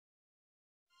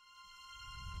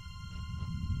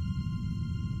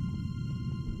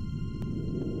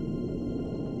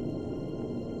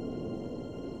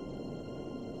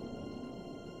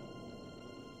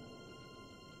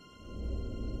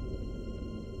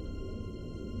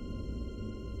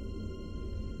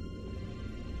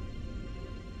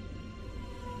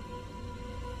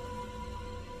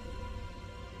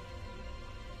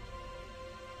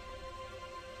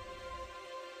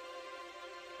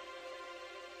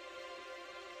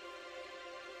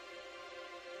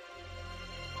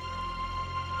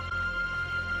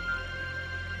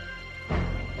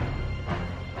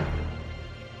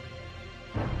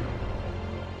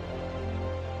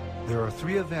There are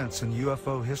three events in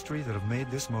UFO history that have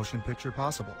made this motion picture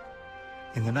possible.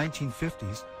 In the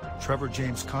 1950s, Trevor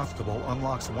James Constable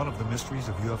unlocks one of the mysteries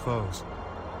of UFOs.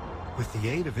 With the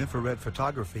aid of infrared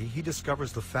photography, he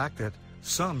discovers the fact that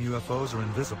some UFOs are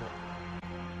invisible.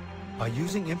 By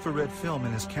using infrared film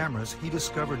in his cameras, he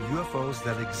discovered UFOs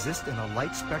that exist in a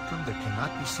light spectrum that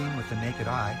cannot be seen with the naked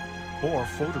eye or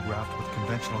photographed with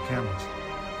conventional cameras.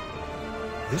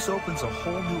 This opens a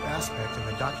whole new aspect in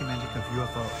the documenting of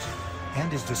UFOs, and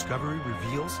his discovery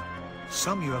reveals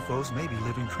some UFOs may be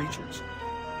living creatures.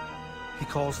 He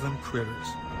calls them critters.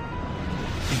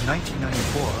 In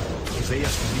 1994, Isaiah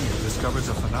Stamia discovers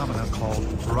a phenomenon called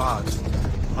rods,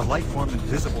 a life form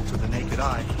invisible to the naked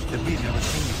eye that we've never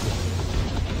seen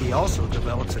before. He also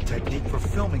develops a technique for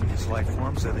filming these life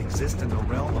forms that exist in the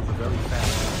realm of the very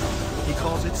fast. He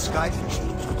calls it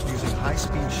skyfishing, using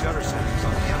high-speed shutter settings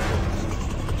on camcorders.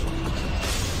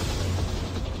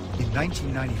 In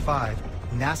 1995,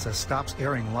 NASA stops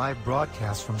airing live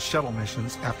broadcasts from shuttle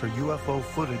missions after UFO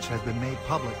footage has been made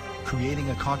public, creating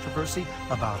a controversy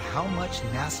about how much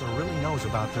NASA really knows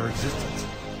about their existence.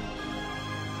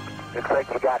 Looks like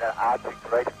you got an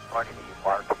object right in front of you,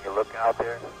 Mark. Can you look out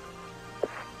there?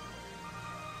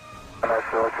 I'm not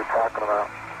sure what you're talking about.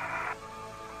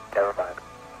 Never mind.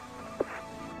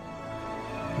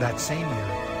 That same year,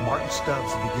 Martin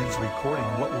Stubbs begins recording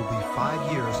what will be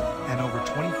 5 years and over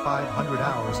 2,500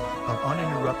 hours of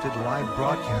uninterrupted live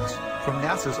broadcasts from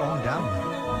NASA's own downlink.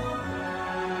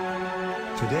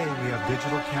 Today, we have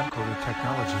digital camcorder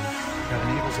technology that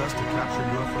enables us to capture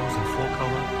UFOs in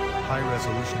full-color,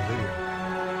 high-resolution video.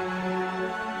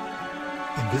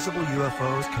 Invisible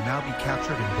UFOs can now be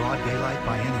captured in broad daylight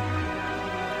by anyone.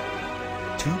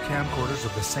 Two camcorders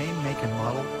of the same make and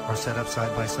model are set up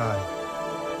side by side.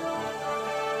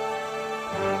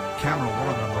 Camera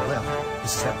 1 on the left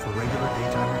is set for regular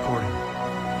daytime recording.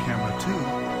 Camera 2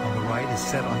 on the right is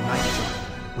set on night shot,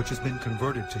 which has been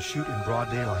converted to shoot in broad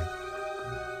daylight.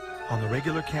 On the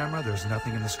regular camera, there's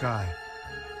nothing in the sky.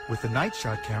 With the night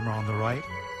shot camera on the right,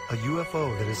 a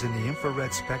UFO that is in the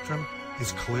infrared spectrum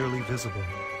is clearly visible.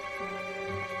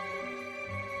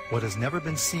 What has never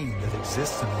been seen that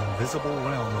exists in the invisible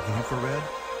realm of the infrared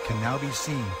can now be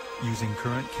seen using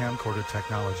current camcorder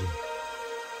technology.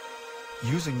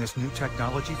 Using this new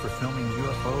technology for filming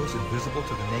UFOs invisible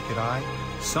to the naked eye,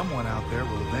 someone out there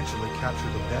will eventually capture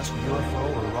the best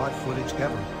UFO or rod footage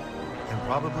ever, and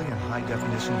probably in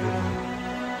high-definition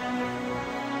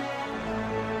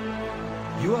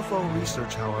video. UFO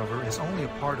research, however, is only a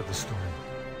part of the story.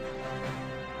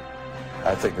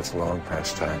 I think it's long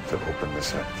past time to open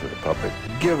this up to the public.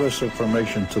 Give us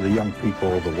information to the young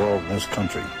people of the world in this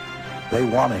country. They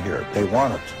want to hear it. They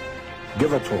want it.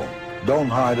 Give it to them. Don't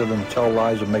hide it and tell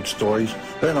lies and make stories.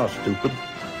 They're not stupid.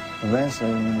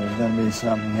 Eventually, there's going to be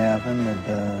something happen that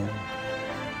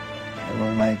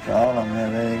will make all of them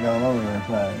have egg all over their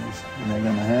face. And they're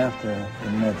going to have to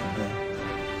admit that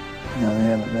they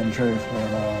haven't been truthful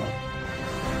at all.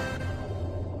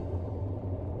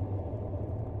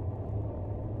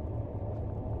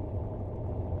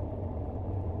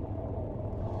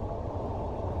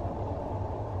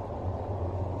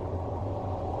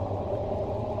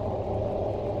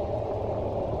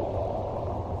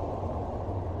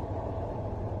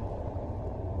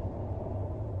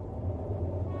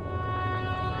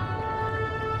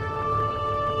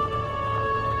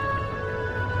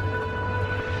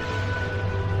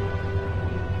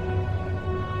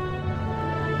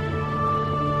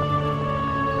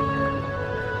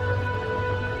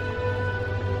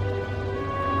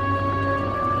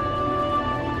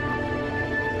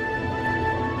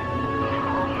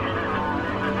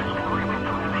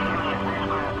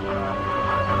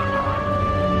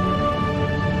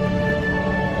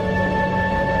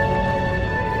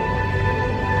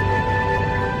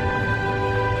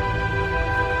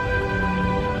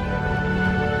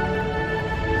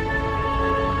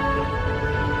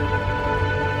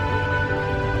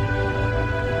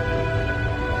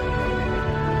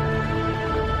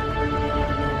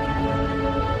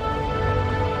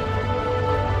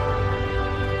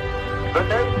 The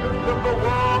nations of the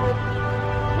world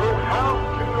will have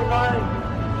to unite,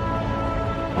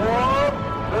 for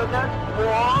the next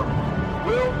war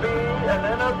will be an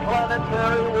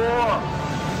interplanetary war.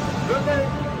 The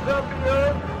nations of the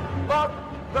earth must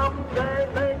someday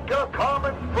make a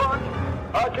common front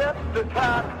against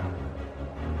attack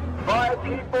by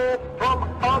people from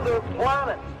other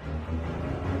planets.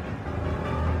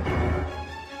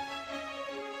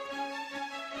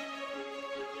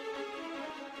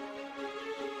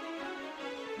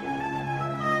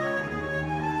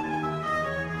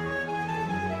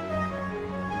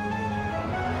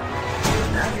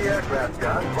 jet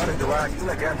guns went into action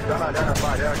against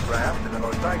unidentified aircraft in the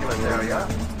Los Angeles area.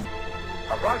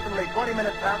 Approximately 20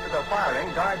 minutes after the firing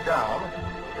died down,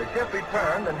 the ship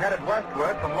returned and headed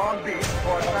westward from Long Beach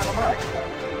toward Santa Monica.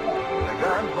 The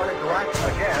guns went into action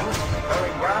again,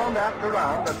 throwing round after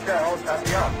round of shells at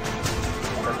the arm.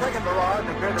 The second barrage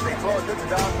appeared to be closer to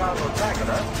downtown Los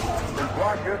Angeles, since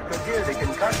watchers could hear the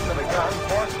concussion of the guns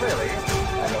more clearly,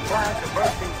 and the flash of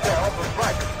bursting shells was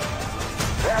brighter.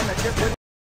 Then the ship hit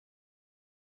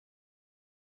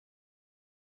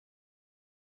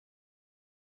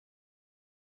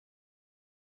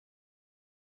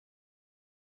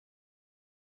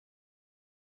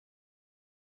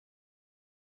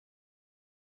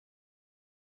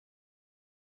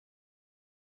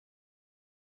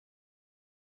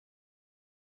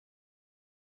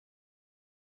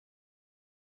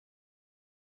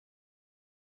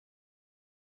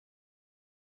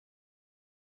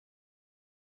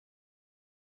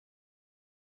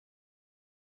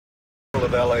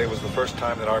of LA was the first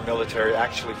time that our military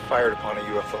actually fired upon a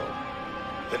UFO.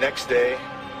 The next day,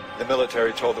 the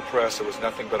military told the press it was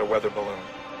nothing but a weather balloon.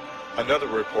 Another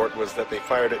report was that they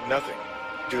fired at nothing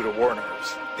due to war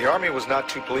nerves. The Army was not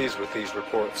too pleased with these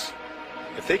reports.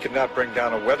 If they could not bring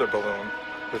down a weather balloon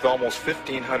with almost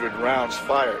 1,500 rounds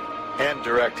fired and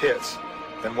direct hits,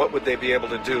 then what would they be able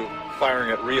to do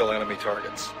firing at real enemy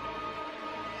targets?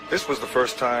 This was the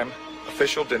first time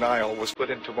official denial was put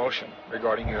into motion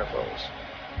regarding UFOs.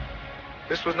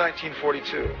 This was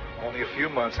 1942, only a few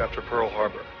months after Pearl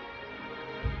Harbor.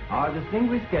 Our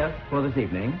distinguished guest for this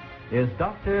evening is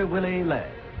Dr. Willie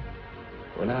Legg.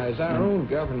 Well, now, is our own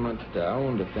government, our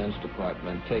own Defense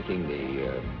Department, taking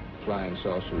the flying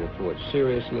saucer reports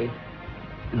seriously?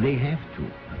 They have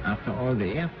to. After all,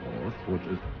 the Air Force,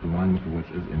 which is the one which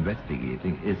is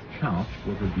investigating, is charged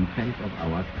with the defense of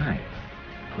our skies.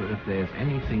 So if there's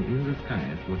anything in the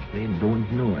skies which they don't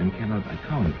know and cannot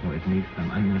account for, it makes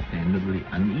them understandably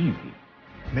uneasy.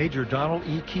 Major Donald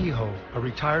E. Kehoe, a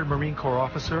retired Marine Corps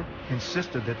officer,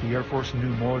 insisted that the Air Force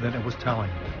knew more than it was telling.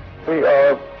 We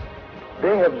are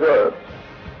being observed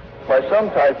by some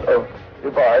type of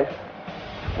device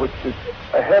which is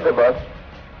ahead of us,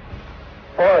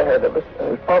 far ahead of us,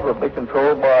 and is probably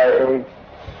controlled by a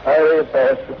highly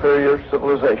advanced superior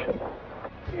civilization.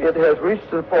 It has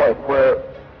reached the point where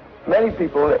many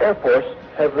people in the Air Force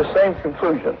have the same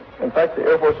conclusion. In fact, the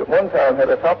Air Force at one time had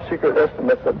a top-secret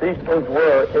estimate that these things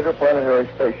were interplanetary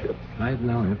spaceships. Right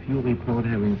now, if you report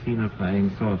having seen a flying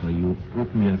saucer, you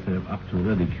open yourself up to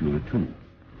ridicule, too,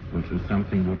 which is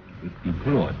something which is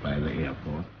deplored by the Air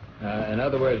Force. In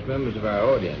other words, members of our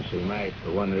audience who might,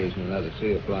 for one reason or another,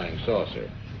 see a flying saucer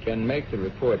can make the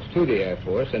reports to the Air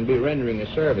Force and be rendering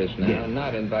a service now, yes, and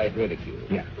not invite ridicule.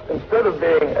 Yeah. Instead of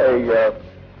being a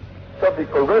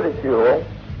subject for ridicule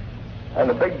and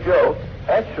a big joke,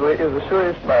 actually is a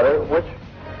serious matter which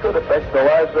could affect the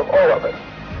lives of all of us.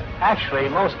 Actually,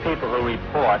 most people who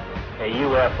report a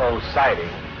UFO sighting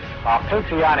are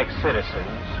patriotic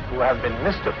citizens who have been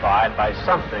mystified by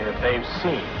something that they've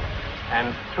seen,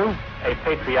 and through a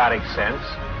patriotic sense,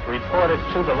 report it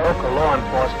to the local law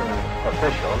enforcement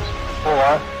officials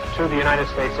or to the United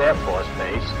States Air Force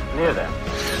base near them.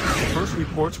 The first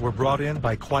reports were brought in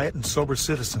by quiet and sober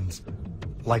citizens,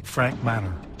 like Frank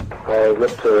Manor. I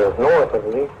looked north of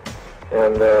me,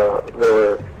 and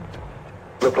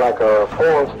looked like a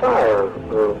falling star.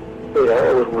 The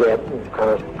air was red and kind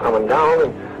of coming down,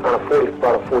 and on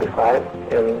about a 45,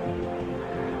 and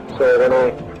so then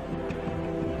I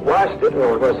watched it, and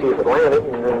I was going to see if it landed,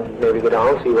 and then maybe go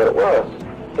down and see what it was.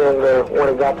 And when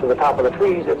it got to the top of the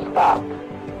trees, it stopped,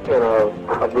 and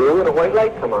a blue and a white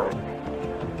light come on.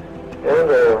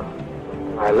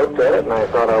 And I looked at it, and I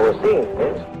thought I was seeing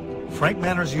things. Frank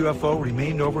Manor's UFO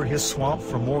remained over his swamp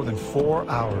for more than 4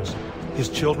 hours. His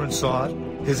children saw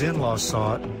it, his in-laws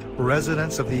saw it,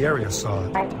 residents of the area saw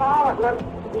it. I saw it looked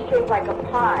to be shaped like a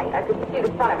pie. I could see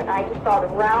the front of it. I just saw the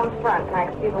round front, and I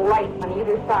could see the lights on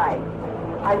either side.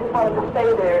 I just wanted to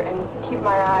stay there and keep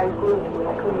my eyes glued to it.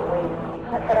 I couldn't leave.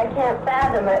 But I can't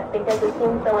fathom it because it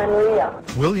seems so unreal.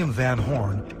 William Van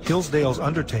Horn, Hillsdale's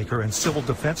undertaker and civil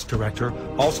defense director,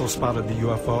 also spotted the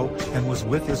UFO and was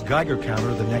with his Geiger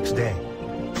counter the next day,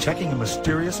 checking a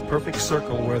mysterious perfect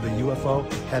circle where the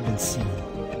UFO had been seen.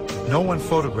 No one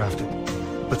photographed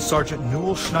it, but Sergeant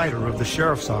Newell Schneider of the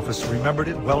Sheriff's Office remembered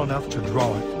it well enough to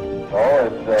draw it. Oh,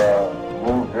 it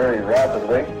moved very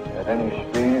rapidly at any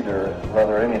speed, or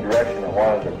rather any direction it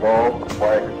wanted to go.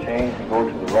 Why it could change and go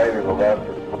to the right or the left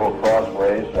or go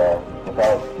crossways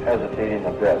without hesitating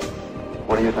a bit.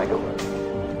 What do you think it was?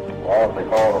 Well, if they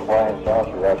call it a flying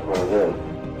saucer, that's what it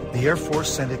is. the Air Force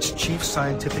sent its chief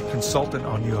scientific consultant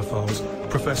on UFOs,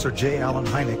 Professor J. Allen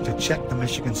Hynek, to check the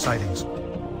Michigan sightings.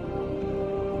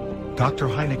 Dr.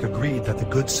 Hynek agreed that the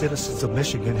good citizens of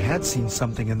Michigan had seen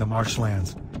something in the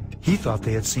marshlands. He thought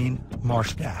they had seen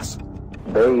marsh gas.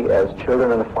 They, as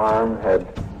children on the farm, had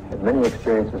many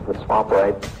experiences with swamp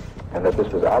rights, and that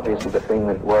this was obviously the thing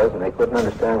that it was, and they couldn't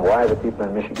understand why the people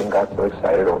in Michigan got so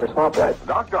excited over swamp rights.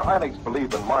 Dr. Hynek's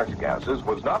belief in marsh gases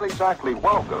was not exactly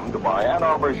welcomed by Ann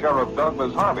Arbor Sheriff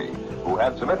Douglas Harvey, who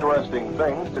had some interesting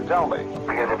things to tell me.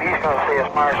 Because if he's going to say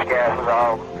it's marsh gases,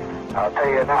 I'll tell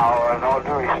you now, in all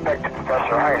due respect to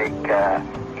Professor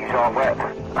Hynek, he's all wet.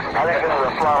 I think this is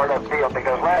a flower left field,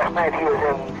 because last night he was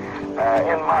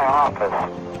in my office,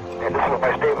 and this is what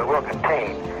my statement will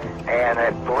contain. And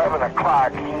at 11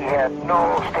 o'clock, he had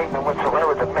no statement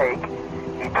whatsoever to make.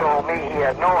 He told me he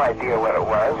had no idea what it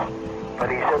was, but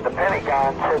he said the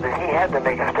Pentagon said that he had to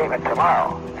make a statement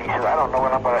tomorrow. He said, I don't know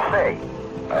what I'm going to say.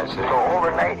 So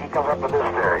overnight, he comes up with this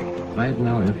theory. Right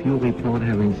now, if you report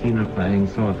having seen a flying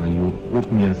saucer, you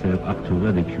open yourself up to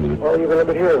ridicule. Well, you're going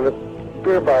to hear the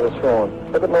beer bottles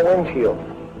thrown. Look at my windshield.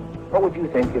 What would you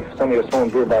think if somebody was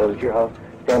throwing beer bottles at your house,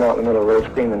 down out in the middle of the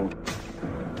road screaming,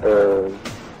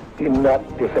 you nut,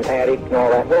 you're fanatic, and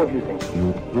all that? What would you think?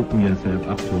 You open yourself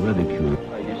up to ridicule.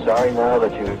 Are you sorry now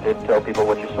that you did tell people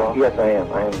what you saw? Yes, I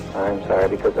am. I'm sorry,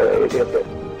 because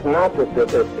it's not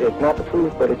it's not the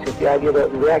truth, but it's just the idea, the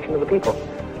reaction of the people.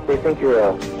 They think you're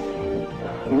a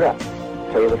nut. To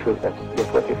tell you the truth, that's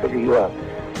just what they figure you are.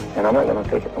 And I'm not going to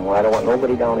take it no more. I don't want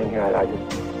nobody down in here. I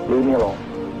just leave me alone.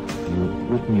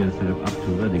 You open yourself up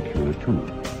to ridicule too,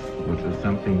 which is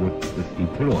something which is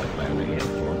deplored by the Air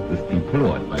Force, is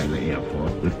deplored by the Air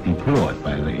Force, is deplored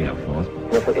by the Air Force.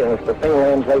 And if the thing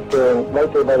lands right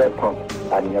there by that pump,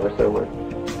 I'd never say a word.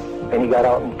 And he got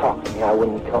out and talked to me, I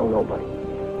wouldn't tell nobody.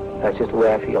 That's just the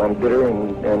way I feel. I'm bitter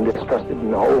and disgusted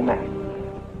in the whole matter.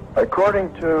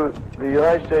 According to the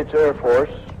United States Air Force,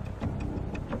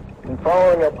 in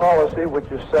following a policy which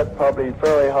is set probably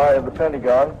fairly high in the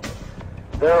Pentagon,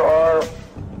 there are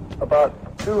about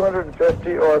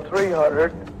 250 or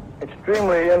 300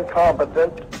 extremely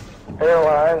incompetent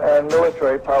airline and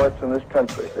military pilots in this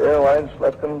country. The airlines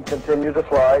let them continue to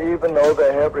fly even though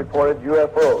they have reported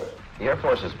UFOs. The Air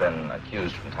Force has been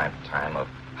accused from time to time of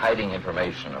hiding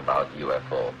information about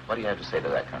UFO. What do you have to say to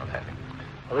that, Colonel Henry?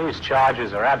 Well, these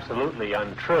charges are absolutely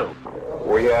untrue.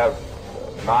 We have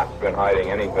not been hiding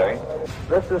anything.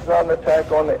 This is not an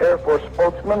attack on the Air Force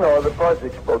spokesman or the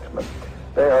project spokesman.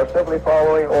 They are simply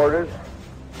following orders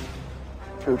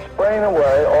to explain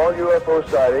away all UFO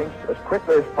sightings as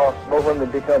quickly as possible when they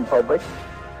become public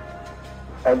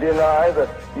and deny that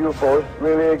UFOs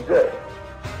really exist.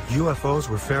 UFOs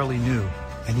were fairly new,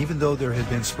 and even though there had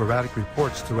been sporadic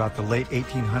reports throughout the late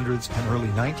 1800s and early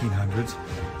 1900s,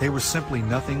 they were simply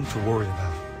nothing to worry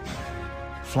about.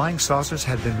 Flying saucers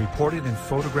had been reported and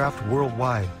photographed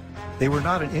worldwide. They were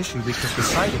not an issue because the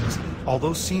sightings,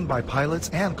 although seen by pilots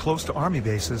and close to Army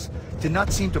bases, did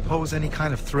not seem to pose any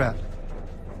kind of threat.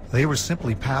 They were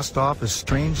simply passed off as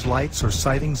strange lights or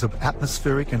sightings of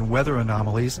atmospheric and weather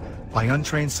anomalies by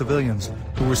untrained civilians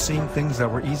who were seeing things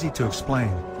that were easy to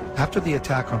explain. After the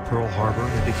attack on Pearl Harbor,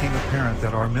 it became apparent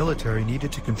that our military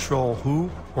needed to control who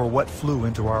or what flew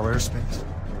into our airspace.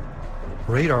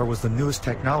 Radar was the newest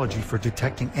technology for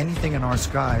detecting anything in our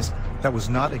skies that was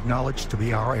not acknowledged to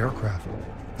be our aircraft.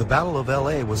 The Battle of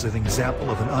LA was an example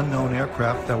of an unknown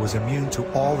aircraft that was immune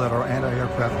to all that our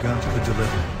anti-aircraft guns could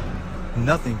deliver.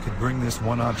 Nothing could bring this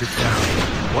one object down.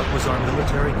 What was our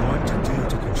military going to do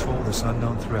to control this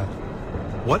unknown threat?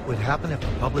 What would happen if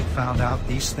the public found out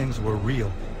these things were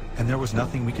real and there was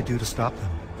nothing we could do to stop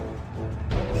them?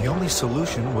 The only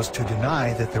solution was to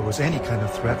deny that there was any kind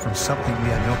of threat from something we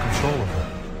had no control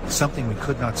over, something we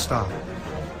could not stop.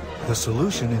 The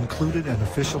solution included an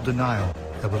official denial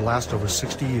that would last over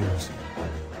 60 years.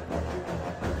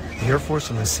 The Air Force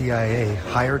and the CIA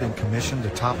hired and commissioned the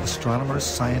top astronomers,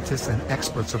 scientists, and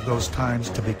experts of those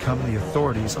times to become the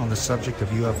authorities on the subject of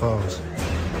UFOs.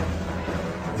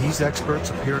 These experts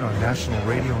appeared on national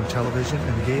radio and television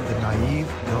and gave the naive,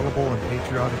 gullible, and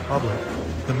patriotic public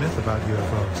the myth about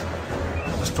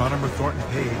UFOs. Astronomer Thornton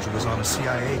Page was on a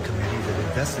CIA committee that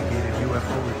investigated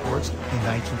UFO reports in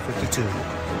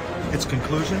 1952. Its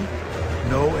conclusion?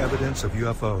 No evidence of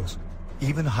UFOs.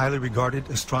 Even highly regarded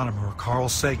astronomer Carl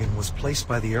Sagan was placed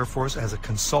by the Air Force as a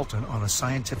consultant on a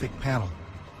scientific panel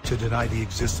to deny the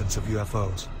existence of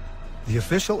UFOs. The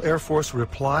official Air Force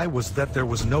reply was that there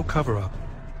was no cover-up,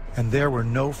 and there were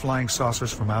no flying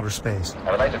saucers from outer space.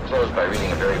 I would like to close by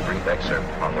reading a very brief excerpt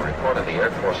from the report of the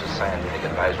Air Force's Scientific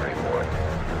Advisory Board,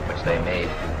 which they made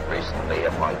recently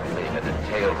upon completing a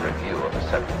detailed review of the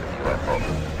subject of UFO.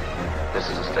 This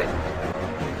is a statement.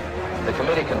 The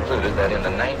committee concluded that in the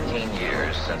 19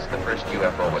 years since the first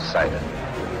UFO was sighted,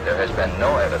 there has been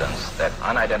no evidence that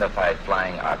unidentified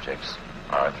flying objects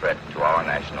are a threat to our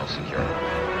national security.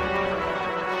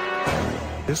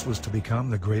 This was to become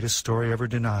the greatest story ever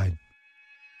denied.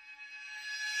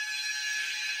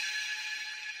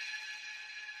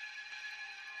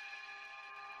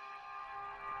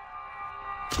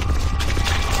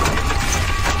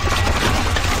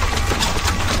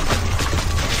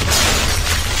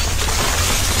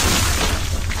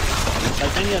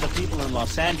 Like many other people in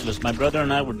Los Angeles, my brother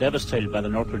and I were devastated by the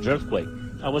Northridge earthquake.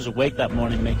 I was awake that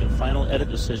morning making final edit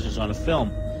decisions on a film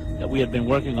that we had been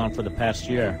working on for the past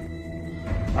year.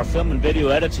 Our film and video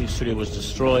editing studio was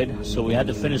destroyed, so we had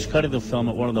to finish cutting the film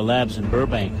at one of the labs in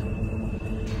Burbank.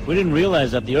 We didn't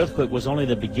realize that the earthquake was only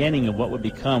the beginning of what would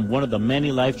become one of the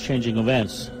many life-changing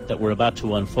events that were about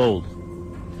to unfold.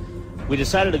 We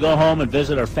decided to go home and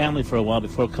visit our family for a while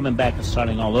before coming back and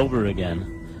starting all over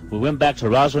again. We went back to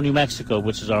Roswell, New Mexico,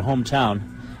 which is our hometown,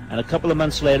 and a couple of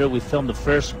months later we filmed the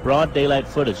first broad daylight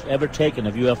footage ever taken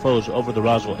of UFOs over the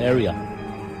Roswell area.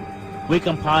 We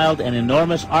compiled an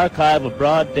enormous archive of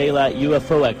broad daylight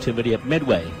UFO activity at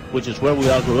Midway, which is where we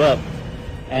all grew up,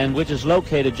 and which is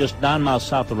located just 9 miles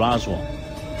south of Roswell.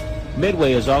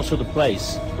 Midway is also the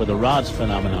place where the rods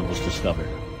phenomenon was discovered.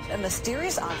 A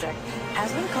mysterious object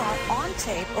has been caught on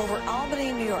tape over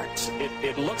Albany, New York.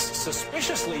 It looks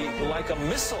suspiciously like a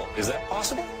missile. Is that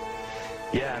possible?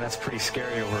 Yeah, and that's pretty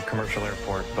scary over a commercial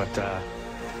airport, but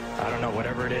I don't know,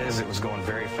 whatever it is, it was going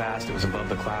very fast, it was above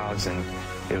the clouds, and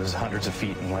it was hundreds of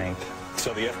feet in length.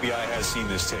 So the FBI has seen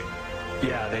this tape?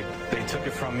 Yeah, they took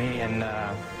it from me, and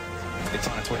it's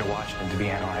on its way to Washington to be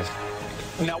analyzed.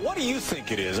 Now, what do you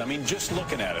think it is? I mean, just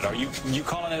looking at it, are you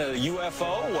calling it a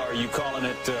UFO, or are you calling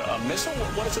it a missile?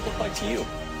 What does it look like to you?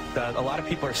 A lot of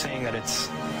people are saying that it's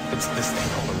this thing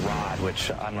called a rod,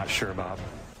 which I'm not sure about.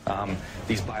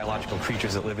 These biological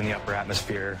creatures that live in the upper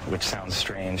atmosphere, which sounds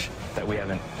strange, that we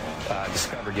haven't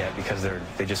discovered yet because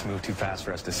they just move too fast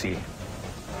for us to see.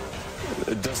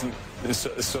 It doesn't.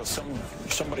 So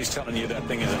somebody's telling you that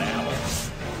thing is an animal.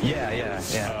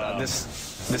 Yeah.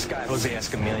 This guy, Jose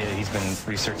Escamilla, he's been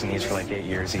researching these for like 8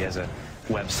 years. He has a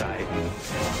website, and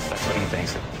that's what he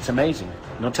thinks. It's amazing.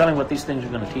 No telling what these things are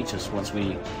going to teach us once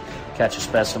we catch a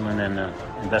specimen and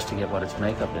investigate what its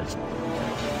makeup is.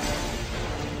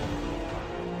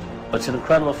 It's an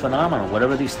incredible phenomenon.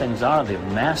 Whatever these things are, they've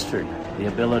mastered the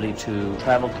ability to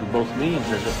travel through both mediums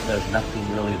as if there's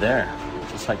nothing really there.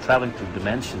 It's like traveling through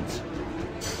dimensions.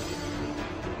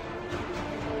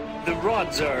 The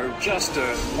rods are just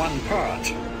one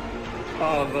part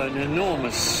of an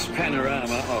enormous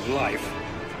panorama of life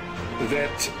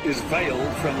that is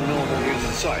veiled from normal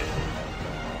human sight.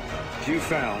 You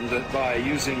found that by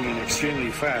using an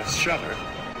extremely fast shutter,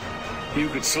 you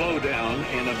could slow down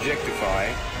and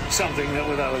objectify something that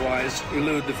would otherwise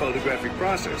elude the photographic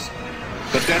process.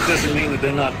 But that doesn't mean that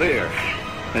they're not there.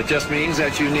 It just means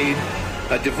that you need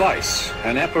a device,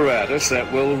 an apparatus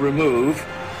that will remove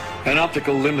an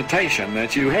optical limitation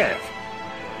that you have.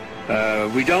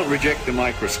 We don't reject the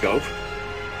microscope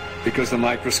because the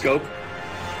microscope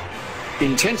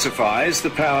intensifies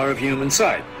the power of human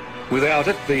sight. Without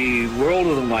it, the world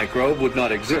of the microbe would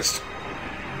not exist.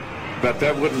 But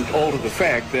that wouldn't alter the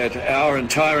fact that our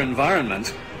entire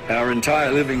environment, our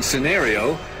entire living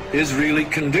scenario, is really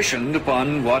conditioned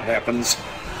upon what happens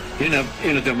in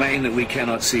a domain that we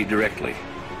cannot see directly.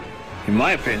 In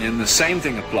my opinion, the same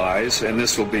thing applies, and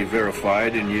this will be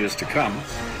verified in years to come,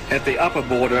 at the upper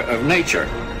border of nature.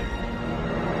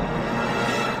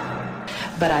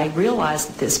 But I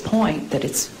realized at this point that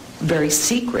it's very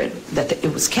secret, that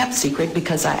it was kept secret,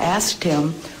 because I asked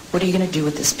him, what are you going to do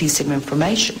with this piece of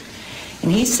information?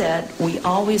 And he said, we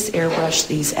always airbrush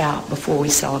these out before we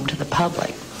sell them to the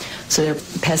public. So they're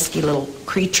pesky little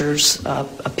creatures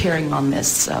appearing on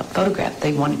this photograph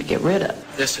they wanted to get rid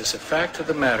of. This is a fact of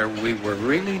the matter. We were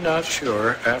really not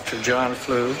sure after John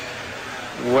flew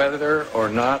whether or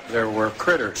not there were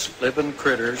critters, living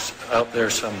critters out there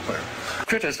somewhere.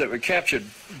 Critters that were captured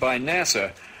by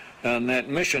NASA on that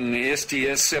mission, the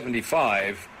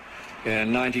STS-75,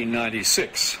 in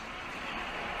 1996.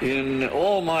 In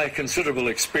all my considerable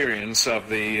experience of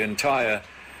the entire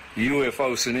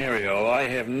UFO scenario, I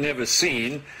have never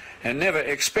seen and never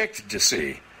expected to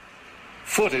see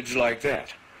footage like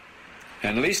that.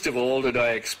 And least of all did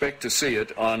I expect to see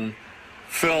it on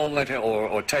film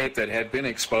or tape that had been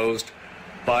exposed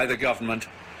by the government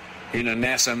in a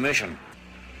NASA mission.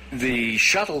 The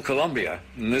shuttle Columbia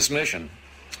in this mission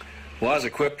was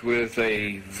equipped with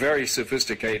a very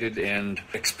sophisticated and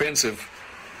expensive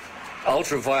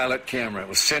ultraviolet camera. It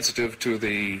was sensitive to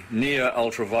the near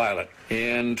ultraviolet.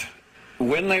 And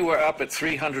when they were up at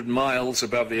 300 miles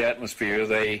above the atmosphere,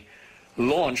 they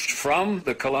launched from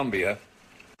the Columbia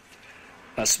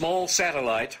a small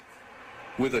satellite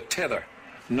with a tether.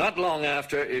 Not long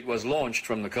after it was launched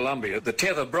from the Columbia, the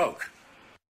tether broke.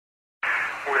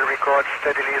 We'll record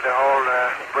steadily the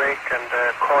whole break and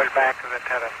coil back to the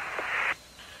tether.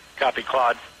 Copy,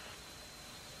 Claude. Here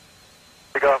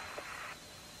we go.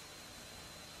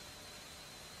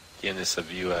 Again, this is a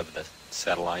view of the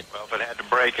satellite. Well, if it had to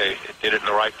break, it did it in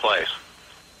the right place.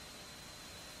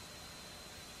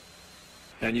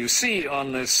 And you see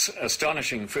on this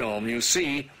astonishing film, you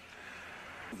see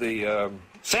the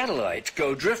satellite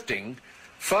go drifting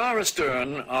far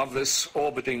astern of this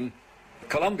orbiting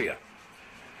Columbia.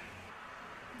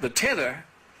 The tether,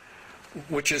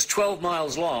 which is 12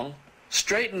 miles long,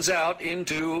 straightens out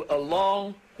into a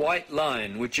long white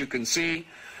line, which you can see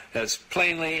as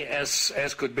plainly as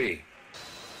could be.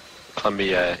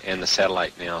 Columbia and the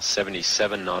satellite now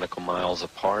 77 nautical miles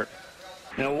apart.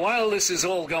 Now, while this is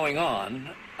all going on,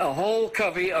 a whole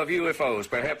covey of UFOs,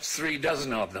 perhaps 36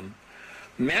 of them,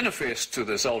 manifest to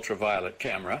this ultraviolet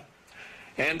camera,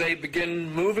 and they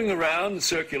begin moving around,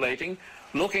 circulating,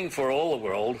 looking for all the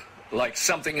world like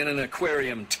something in an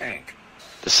aquarium tank.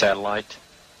 The satellite,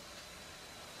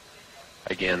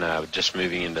 again, just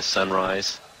moving into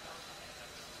sunrise.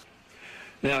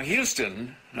 Now,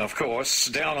 Houston, of course,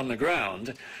 down on the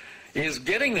ground, is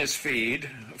getting this feed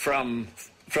from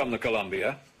the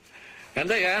Columbia, and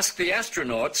they ask the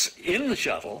astronauts in the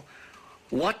shuttle,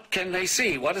 what can they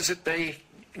see? What is it they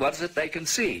can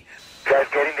see? You guys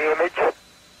getting the image?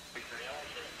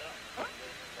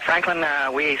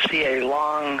 Franklin, we see a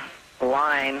long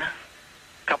line, a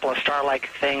couple of star-like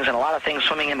things, and a lot of things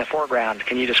swimming in the foreground.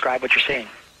 Can you describe what you're seeing?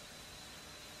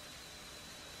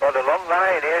 Well, the long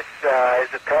line is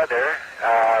a tether,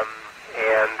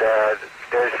 and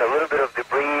there's a little bit of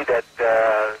debris that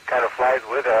kind of flies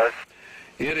with us.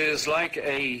 It is like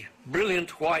a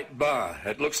brilliant white bar.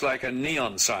 It looks like a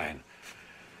neon sign,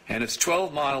 and it's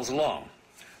 12 miles long.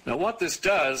 Now, what this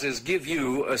does is give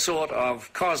you a sort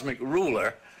of cosmic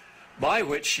ruler by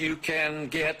which you can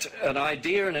get an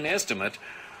idea and an estimate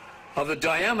of the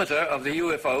diameter of the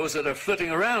UFOs that are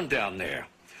flitting around down there.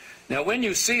 Now, when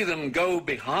you see them go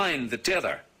behind the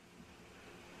tether,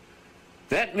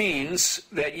 that means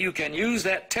that you can use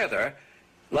that tether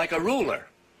like a ruler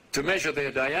to measure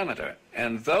their diameter.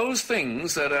 And those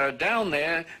things that are down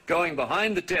there going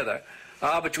behind the tether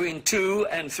are between 2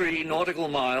 and 3 nautical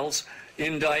miles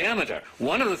in diameter.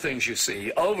 One of the things you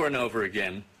see over and over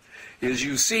again is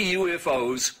you see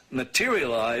UFOs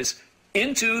materialize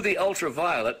into the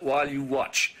ultraviolet while you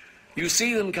watch. You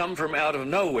see them come from out of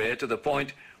nowhere to the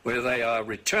point where they are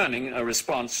returning a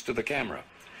response to the camera.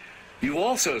 You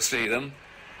also see them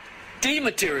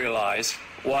dematerialize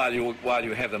while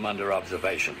you have them under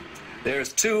observation.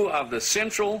 There's 2 of the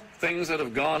central things that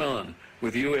have gone on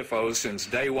with UFOs since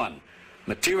day one: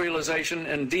 materialization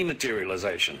and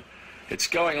dematerialization. It's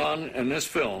going on in this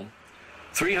film,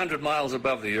 300 miles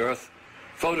above the Earth,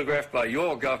 photographed by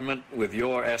your government with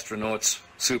your astronauts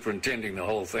superintending the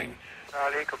whole thing.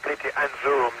 Completely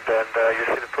unzoomed, and you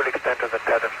see the full extent of the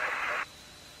tether.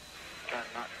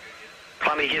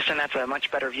 Columbia, Houston, that's a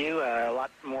much better view, a lot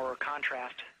more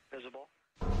contrast visible.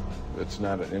 It's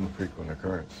not an infrequent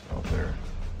occurrence out there.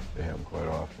 They happen quite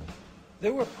often.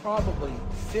 There were probably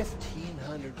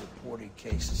 1,500 reported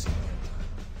cases at that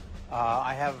time.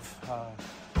 I have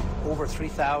over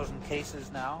 3,000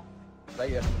 cases now.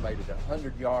 They estimated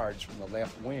 100 yards from the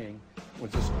left wing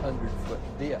was this 100-foot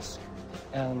disc.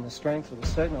 And the strength of the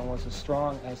signal was as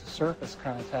strong as the surface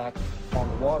contact on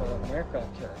the water of an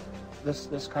aircraft carrier.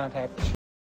 This contact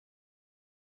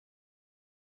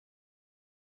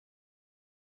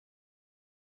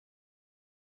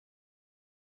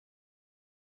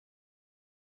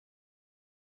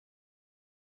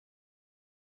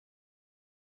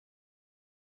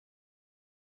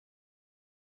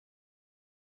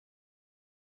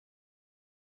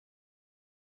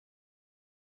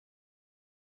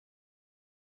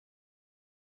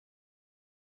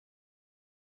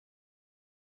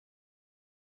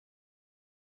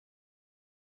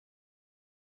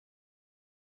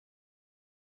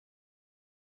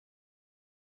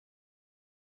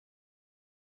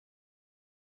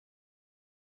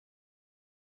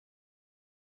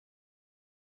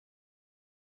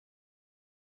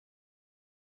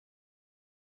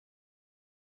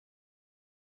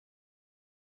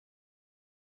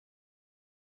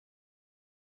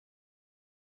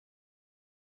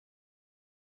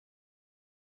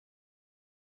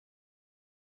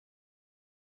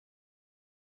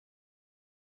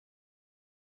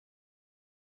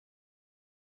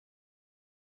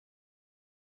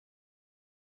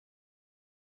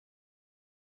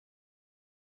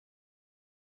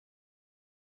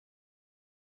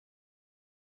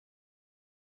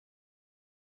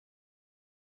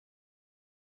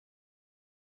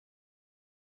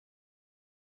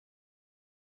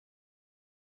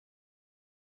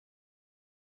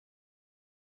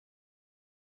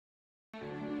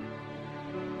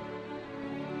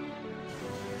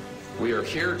We are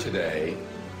here today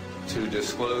to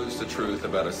disclose the truth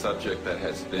about a subject that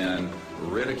has been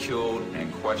ridiculed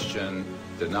and questioned,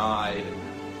 denied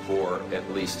for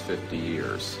at least 50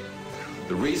 years.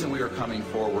 The reason we are coming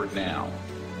forward now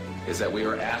is that we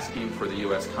are asking for the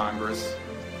U.S. Congress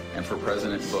and for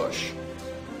President Bush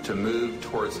to move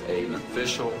towards an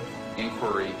official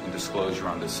inquiry and disclosure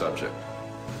on this subject.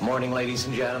 Morning, ladies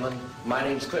and gentlemen. My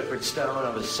name's Clifford Stone.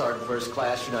 I'm a Sergeant First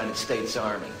Class, United States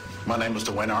Army. My name is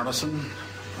Dwayne Arneson.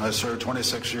 I served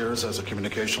 26 years as a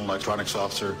communication electronics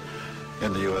officer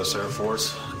in the U.S. Air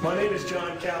Force. My name is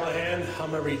John Callahan.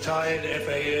 I'm a retired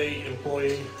FAA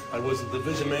employee. I was the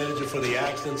division manager for the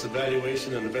Accidents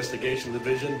Evaluation and Investigation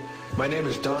Division. My name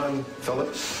is Don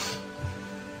Phillips.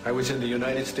 I was in the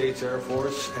United States Air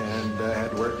Force and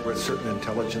had worked with certain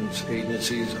intelligence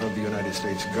agencies of the United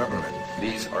States government.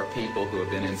 These are people who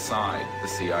have been inside the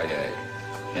CIA,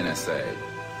 NSA,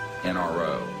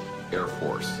 NRO, Air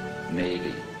Force,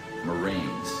 Navy,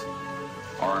 Marines,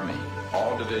 Army,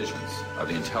 all divisions of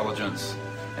the intelligence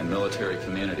and military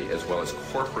community, as well as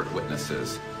corporate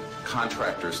witnesses,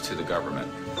 contractors to the government.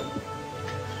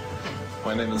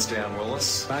 My name is Dan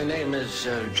Willis. My name is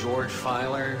George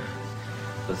Filer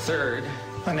III.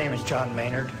 My name is John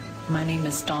Maynard. My name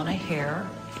is Donna Hare.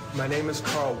 My name is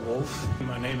Carl Wolf.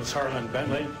 My name is Harlan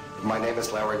Bentley. My name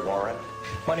is Larry Warren.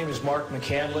 My name is Mark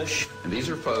McCandlish. And these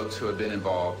are folks who have been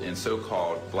involved in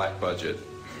so-called black budget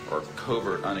or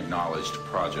covert unacknowledged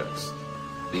projects.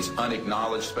 These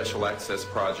unacknowledged special access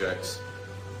projects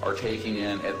are taking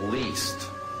in at least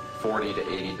 $40 to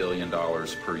 $80 billion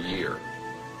per year.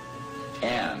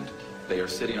 And they are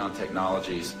sitting on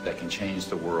technologies that can change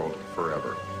the world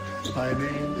forever. My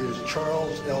name is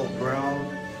Charles L.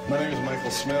 Brown. My name is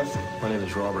Michael Smith. My name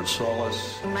is Robert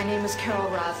Solis. My name is Carol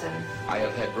Rosen. I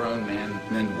have had grown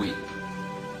men weep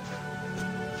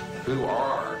who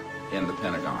are in the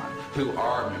Pentagon, who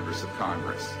are members of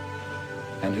Congress,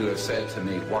 and who have said to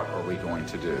me, what are we going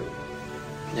to do?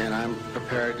 And I'm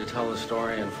prepared to tell the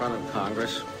story in front of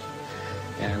Congress,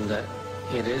 and that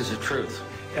it is the truth.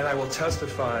 And I will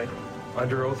testify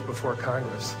under oath before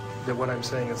Congress that what I'm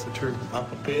saying is the truth. I'm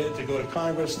prepared to go to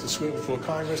Congress, to swear before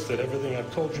Congress that everything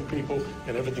I've told you people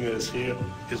and everything that is here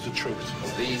is the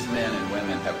truth. These men and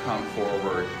women have come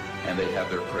forward and they have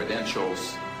their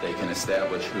credentials, they can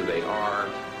establish who they are,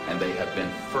 and they have been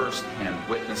first-hand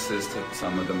witnesses to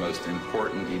some of the most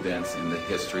important events in the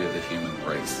history of the human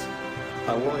race.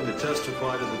 I'm willing to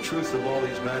testify to the truth of all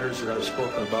these matters that I've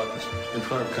spoken about in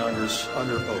front of Congress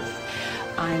under oath.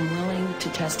 I'm willing to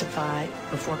testify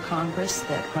before Congress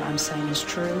that what I'm saying is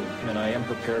true. And I am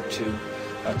prepared to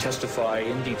testify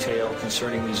in detail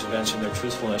concerning these events and their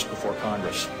truthfulness before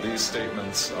Congress. These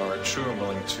statements are true and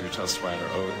willing to testify under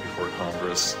oath before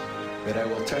Congress. That I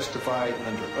will testify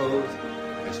under oath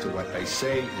as to what I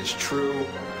say is true,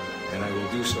 and I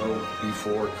will do so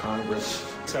before Congress.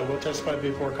 So I will testify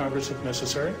before Congress if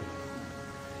necessary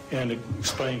and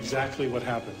explain exactly what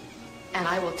happened. And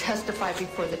I will testify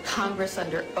before the Congress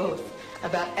under oath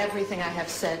about everything I have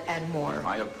said and more.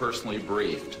 I have personally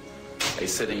briefed a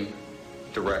sitting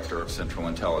director of Central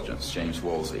Intelligence, James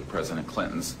Woolsey, President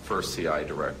Clinton's first CI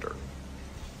director.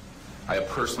 I have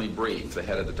personally briefed the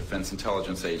head of the Defense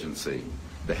Intelligence Agency,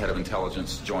 the head of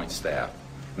Intelligence Joint Staff,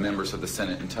 members of the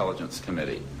Senate Intelligence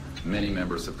Committee, many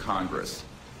members of Congress,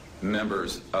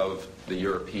 members of the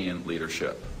European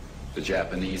leadership, the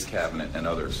Japanese cabinet, and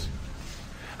others.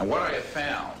 And what I have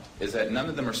found is that none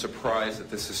of them are surprised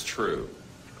that this is true,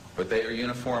 but they are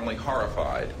uniformly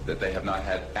horrified that they have not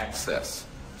had access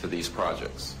to these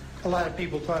projects. A lot of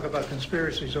people talk about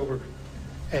conspiracies over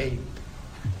a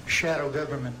shadow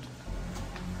government.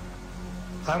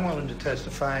 I'm willing to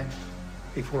testify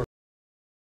before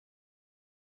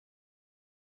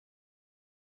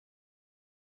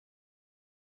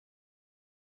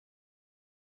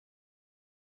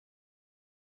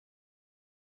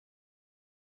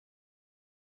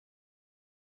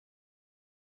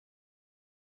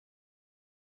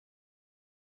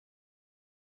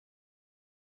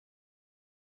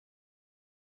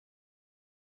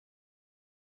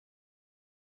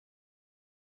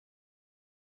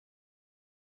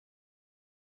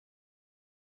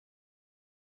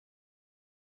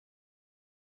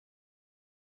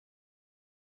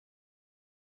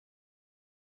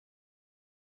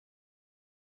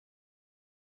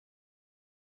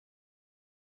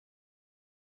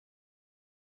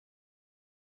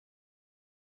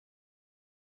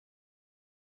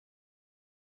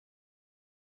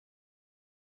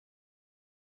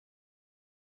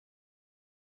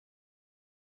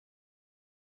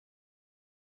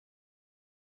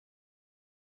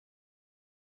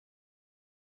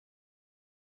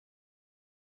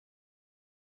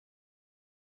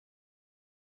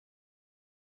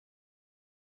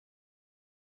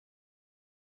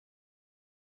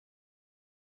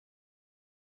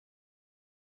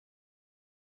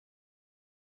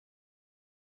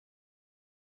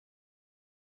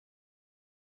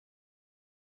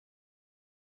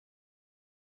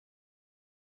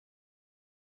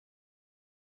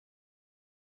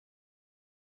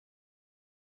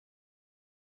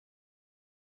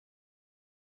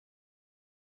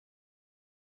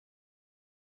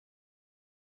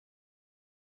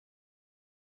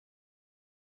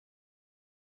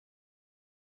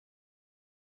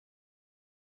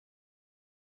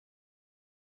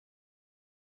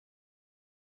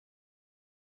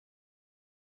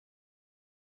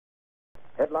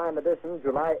Headline edition,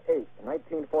 July 8,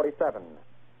 1947.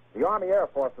 The Army Air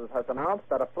Forces has announced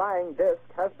that a flying disc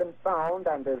has been found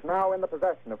and is now in the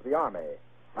possession of the Army.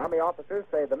 Army officers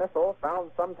say the missile, found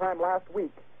sometime last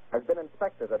week, has been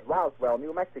inspected at Roswell,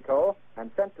 New Mexico, and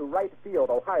sent to Wright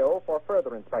Field, Ohio, for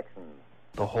further inspection.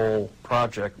 The whole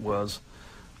project was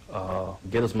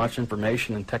get as much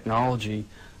information and technology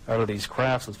out of these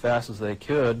crafts as fast as they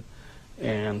could,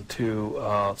 and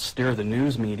to steer the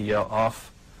news media off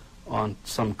on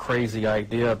some crazy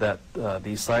idea that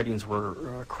these sightings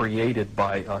were created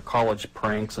by college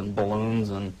pranks and balloons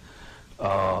and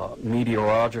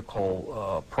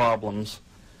meteorological problems.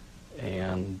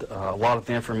 And a lot of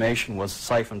the information was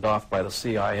siphoned off by the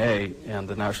CIA and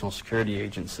the National Security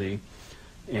Agency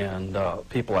and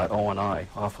people at ONI,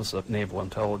 Office of Naval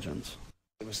Intelligence.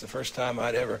 It was the first time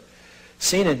I'd ever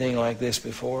seen anything like this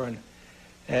before,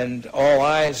 and all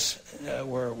eyes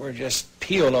were just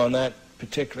peeled on that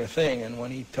particular thing. And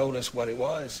when he told us what it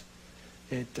was,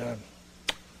 it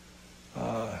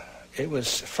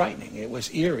was frightening. It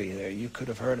was eerie there. You could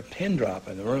have heard a pin drop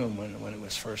in the room when it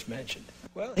was first mentioned.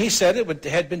 Well, he said it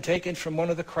had been taken from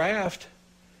one of the craft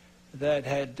that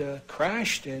had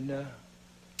crashed in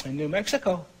New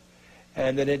Mexico,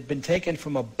 and that it had been taken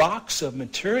from a box of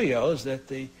materials that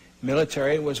the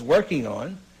military was working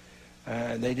on.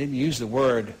 They didn't use the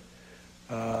word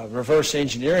reverse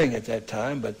engineering at that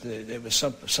time, but it was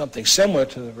something similar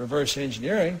to the reverse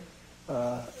engineering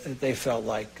that they felt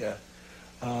like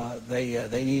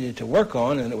they needed to work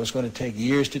on, and it was going to take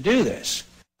years to do this.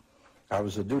 I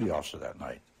was a duty officer that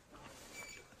night,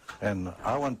 and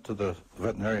I went to the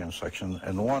veterinarian section,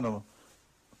 and one of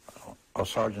a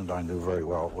sergeant I knew very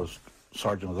well was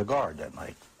sergeant of the guard that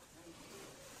night.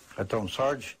 I told him,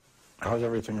 "Sarge, how's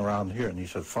everything around here?" And he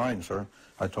said, "Fine, sir."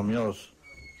 I told him, "You know,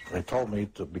 they told me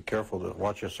to be careful to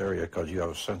watch this area because you have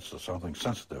a sense of something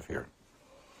sensitive here."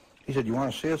 He said, "You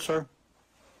want to see it, sir?"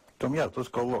 I told him, "Yeah, let's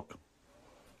go look."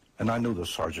 And I knew this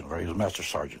sergeant, right? He was a master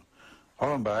sergeant. I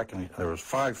went back, and there was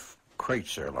 5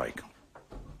 crates there, like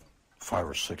 5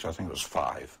 or 6, I think it was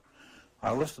 5.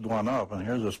 I lifted one up, and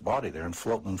here's this body there and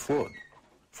floating in fluid.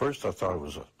 First, I thought it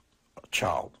was a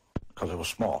child because it was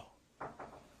small.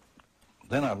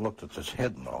 Then I looked at this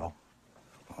head and all,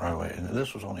 right away, and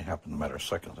this was only happened in a matter of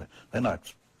seconds. Then I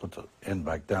put the end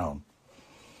back down,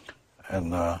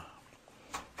 and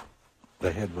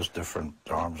the head was different,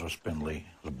 the arms were spindly,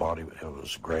 the body it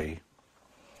was gray.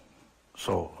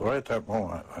 So right at that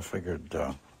moment, I figured,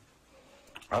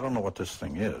 I don't know what this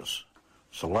thing is.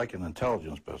 So like an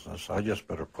intelligence business, I just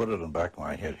better put it in the back of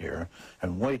my head here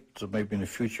and wait till maybe in the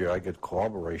future I get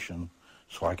corroboration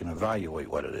so I can evaluate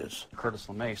what it is. Curtis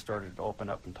LeMay started to open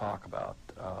up and talk about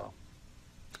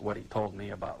what he told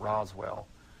me about Roswell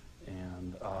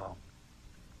and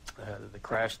the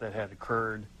crash that had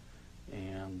occurred,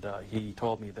 and he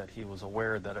told me that he was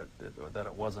aware that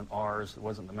it wasn't ours, it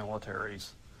wasn't the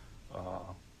military's,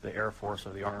 the Air Force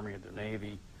or the Army or the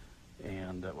Navy,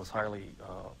 and it was highly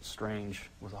strange.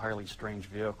 It was a highly strange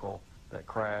vehicle that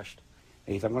crashed.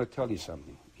 He said, "I'm going to tell you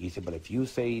something." He said, "But if you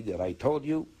say that I told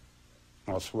you,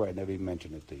 I'll swear I never even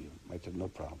mentioned it to you." I said, "No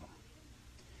problem."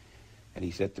 And he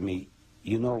said to me,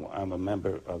 "You know, I'm a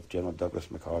member of General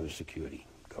Douglas MacArthur's security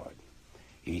guard."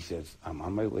 He says, "I'm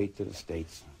on my way to the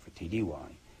States for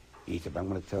TDY." He said, "I'm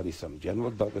going to tell you something. General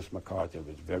Douglas MacArthur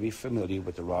was very familiar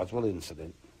with the Roswell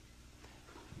incident,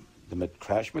 the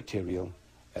crash material,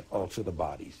 and also the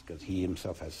bodies, because he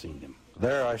himself has seen them."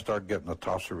 There I started getting the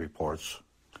Tosser reports.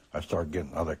 I started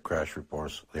getting other crash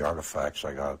reports, the artifacts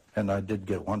I got. And I did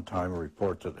get one time a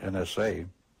report that NSA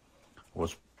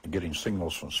was getting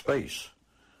signals from space,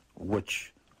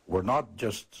 which were not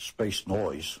just space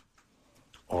noise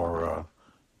or,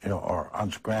 or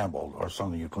unscrambled or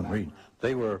something you couldn't read.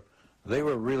 They were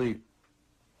really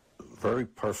very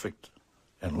perfect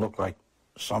and looked like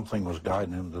something was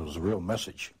guiding them. There was a real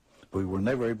message. We were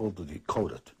never able to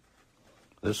decode it.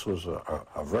 This was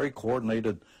a very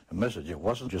coordinated message. It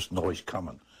wasn't just noise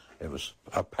coming. It was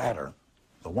a pattern.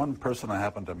 The one person I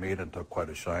happened to meet and took quite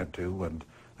a shine to,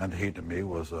 and he to me,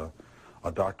 was a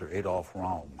Dr. Adolf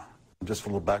Raum. Just a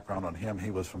little background on him.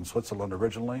 He was from Switzerland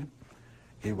originally.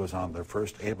 He was on the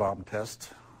first A-bomb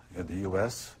test in the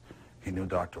U.S. He knew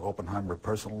Dr. Oppenheimer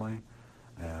personally,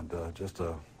 and just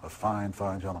a fine,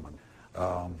 fine gentleman.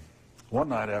 One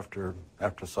night after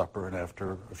supper and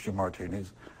after a few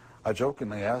martinis, I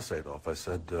jokingly asked Adolf, I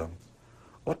said,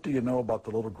 "What do you know about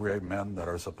the little gray men that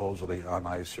are supposedly on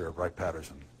ice here at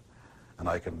Wright-Patterson?" And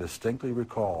I can distinctly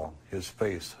recall his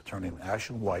face turning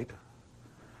ashen white.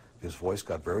 His voice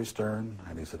got very stern,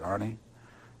 and he said, "Arnie,"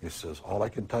 he says, "all I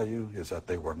can tell you is that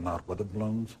they were not weather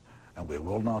balloons, and we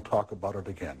will not talk about it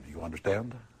again. You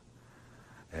understand?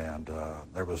 And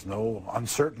there was no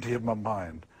uncertainty in my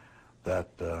mind that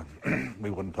we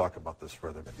wouldn't talk about this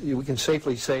further. We can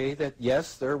safely say that,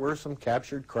 yes, there were some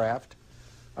captured craft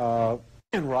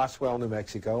in Roswell, New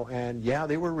Mexico, and yeah,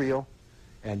 they were real.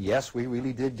 And yes, we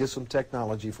really did get some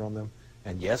technology from them.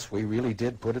 And yes, we really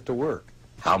did put it to work.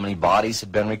 How many bodies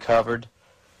had been recovered?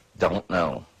 Don't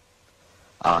know.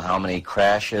 How many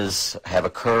crashes have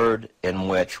occurred in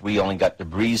which we only got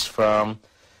debris from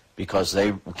because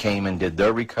they came and did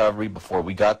their recovery before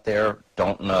we got there?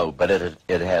 Don't know, but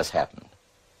it has happened.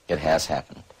 It has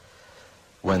happened.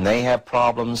 When they have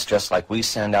problems, just like we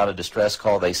send out a distress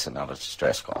call, they send out a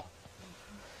distress call,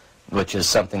 which is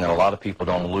something that a lot of people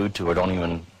don't allude to or don't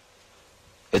even,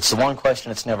 it's the one question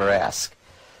that's never asked.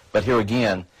 But here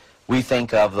again, we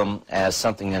think of them as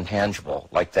something intangible,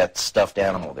 like that stuffed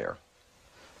animal there.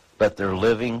 But they're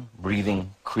living,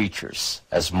 breathing creatures,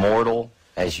 as mortal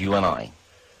as you and I.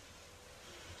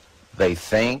 They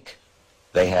think,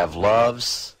 they have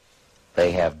loves,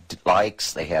 they have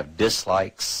likes, they have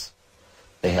dislikes,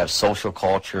 they have social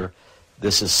culture.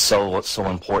 This is so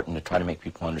important to try to make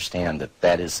people understand that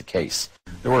that is the case.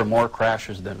 There were more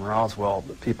crashes than Roswell,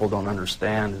 but people don't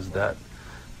understand is that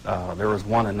there was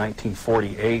one in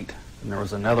 1948, and there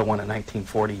was another one in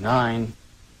 1949.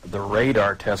 The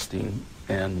radar testing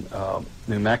in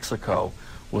New Mexico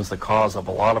was the cause of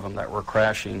a lot of them that were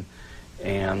crashing,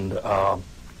 and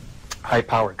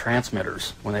high-powered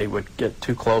transmitters, when they would get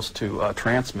too close to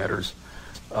transmitters,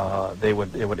 it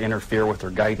would interfere with their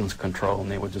guidance control,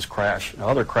 and they would just crash.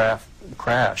 Other craft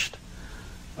crashed.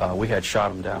 We had shot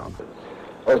them down.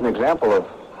 As an example of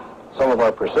some of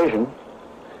our precision,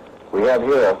 we have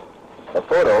here a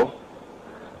photo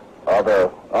of an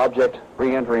object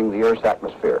re-entering the Earth's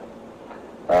atmosphere.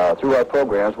 Through our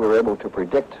programs, we were able to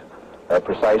predict a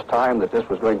precise time that this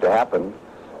was going to happen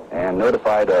and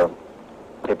notified a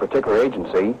particular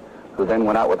agency who then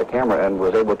went out with a camera and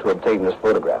was able to obtain this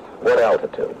photograph. What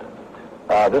altitude?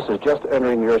 This is just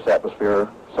entering the Earth's atmosphere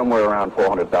somewhere around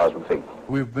 400,000 feet.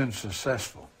 We've been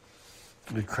successful.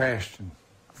 We crashed in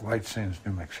White Sands,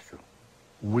 New Mexico.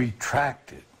 We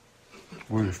tracked it.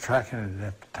 We were tracking it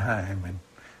at the time, and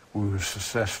we were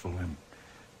successful in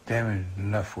damaging it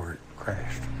enough where it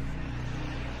crashed.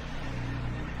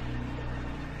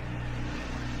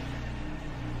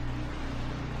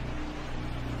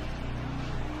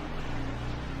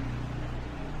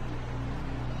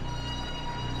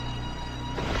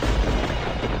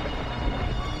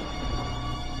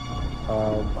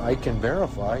 I can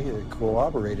verify,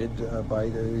 corroborated by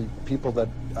the people that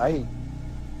I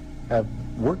have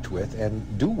worked with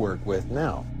and do work with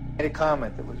now. I made a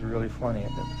comment that was really funny at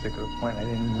that particular point. I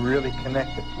didn't really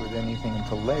connect it with anything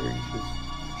until later. He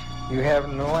says, "You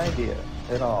have no idea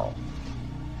at all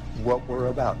what we're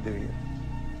about, do you?"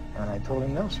 And I told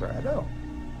him, "No, sir, I don't."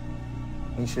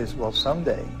 He says, "Well,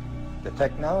 someday the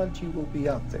technology will be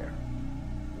out there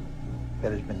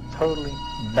that has been totally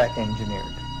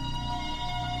back-engineered."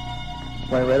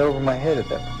 Went right over my head at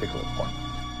that particular point.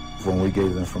 When we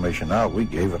gave the information out, we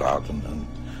gave it out and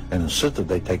insisted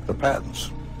they take the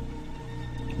patents.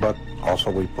 But also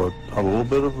we put a little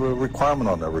bit of a requirement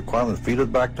on that. Requirement, feed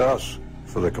it back to us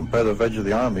for the competitive edge of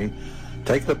the Army.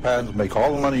 Take the patents, make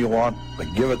all the money you want, but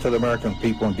give it to the American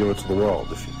people and give it to the world.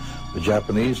 The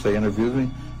Japanese, they interviewed me,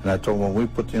 and I told them when we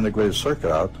put the integrated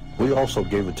circuit out, we also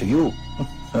gave it to you.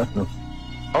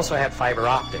 Also had fiber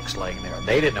optics laying there.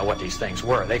 They didn't know what these things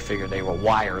were. They figured they were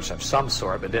wires of some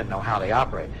sort, but didn't know how they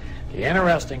operate. The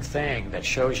interesting thing that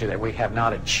shows you that we have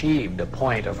not achieved a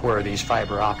point of where these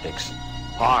fiber optics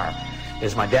are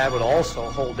is my dad would also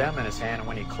hold them in his hand, and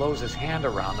when he closed his hand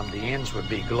around them, the ends would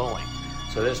be glowing.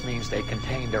 So this means they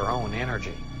contain their own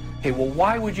energy. Okay, well,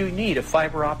 why would you need a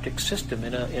fiber optic system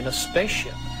in a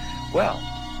spaceship? Well,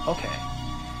 okay,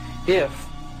 if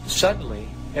suddenly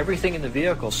everything in the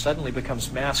vehicle suddenly becomes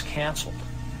mass canceled,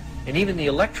 and even the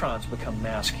electrons become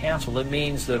mass canceled, it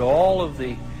means that all of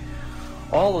the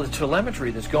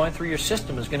telemetry that's going through your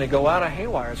system is going to go out of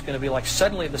haywire. It's going to be like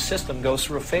suddenly the system goes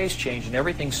through a phase change and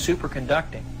everything's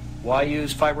superconducting. Why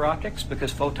use fiber optics?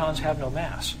 Because photons have no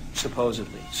mass,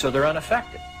 supposedly, so they're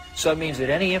unaffected. So it means that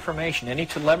any information, any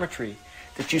telemetry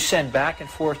that you send back and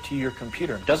forth to your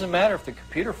computer, it doesn't matter if the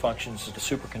computer functions at a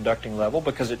superconducting level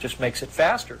because it just makes it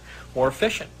faster, more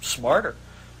efficient, smarter.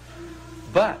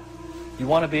 But you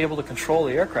want to be able to control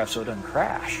the aircraft so it doesn't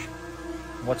crash.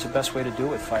 What's the best way to do it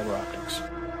with fiber optics?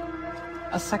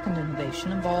 A second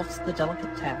innovation involves the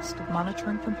delicate task of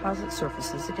monitoring composite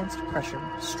surfaces against pressure,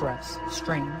 stress,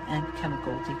 strain, and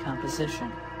chemical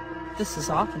decomposition. This is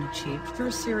often achieved through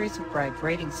a series of Bragg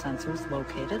rating sensors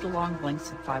located along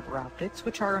lengths of fiber optics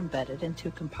which are embedded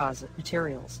into composite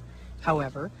materials.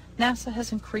 However, NASA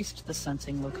has increased the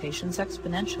sensing locations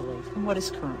exponentially from what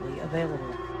is currently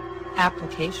available.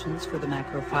 Applications for the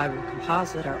macrofiber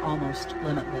composite are almost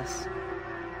limitless.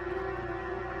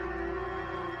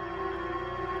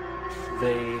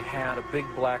 They had a big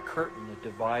black curtain that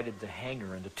divided the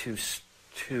hangar into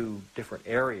two different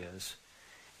areas,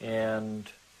 and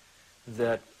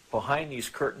that behind these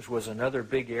curtains was another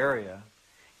big area,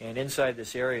 and inside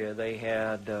this area they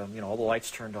had all the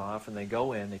lights turned off, and they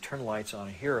go in, they turn the lights on,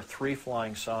 and here are 3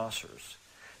 flying saucers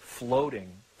floating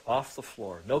off the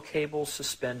floor. No cables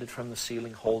suspended from the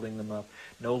ceiling holding them up,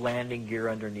 no landing gear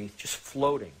underneath, just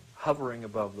floating, hovering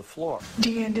above the floor.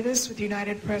 Deanne Davis with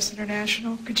United Press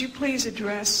International. Could you please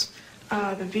address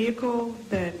the vehicle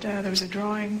that there was a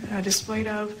drawing displayed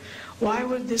of? Why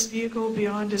would this vehicle be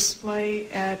on display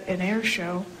at an air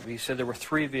show? We said there were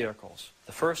 3 vehicles.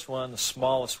 The first one, the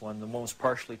smallest one, the one was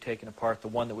partially taken apart, the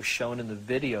one that was shown in the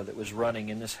video that was running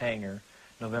in this hangar,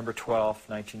 November 12,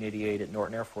 1988 at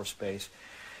Norton Air Force Base,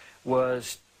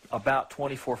 was about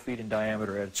 24 feet in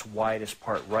diameter at its widest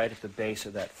part, right at the base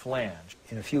of that flange.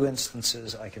 In a few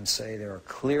instances, I can say there are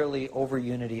clearly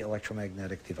over-unity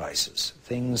electromagnetic devices,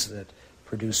 things that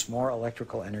produce more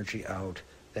electrical energy out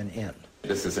than in.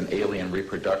 This is an alien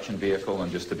reproduction vehicle,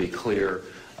 and just to be clear,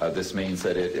 this means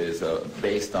that it is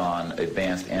based on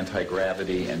advanced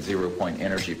anti-gravity and zero-point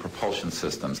energy propulsion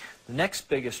systems. The next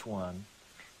biggest one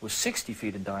was 60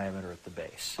 feet in diameter at the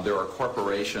base. There are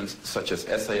corporations such as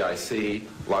SAIC,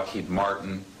 Lockheed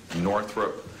Martin,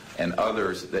 Northrop, and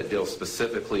others that deal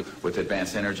specifically with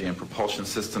advanced energy and propulsion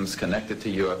systems connected to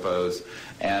UFOs.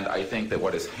 And I think that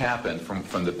what has happened,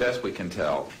 from the best we can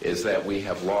tell, is that we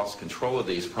have lost control of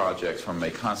these projects from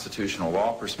a constitutional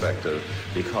law perspective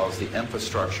because the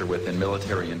infrastructure within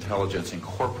military intelligence and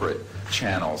corporate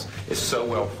channels is so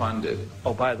well funded.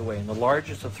 Oh, by the way, and the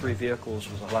largest of 3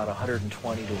 vehicles was about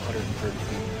 120 to 130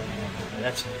 feet in diameter.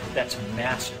 And that's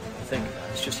massive. Think about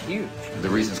it. It's just huge. The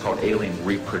reason it's called alien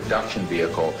reproduction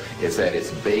vehicle is that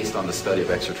it's based on the study of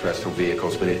extraterrestrial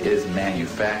vehicles, but it is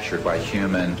manufactured by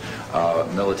human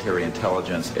military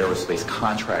intelligence, aerospace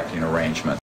contracting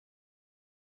arrangements.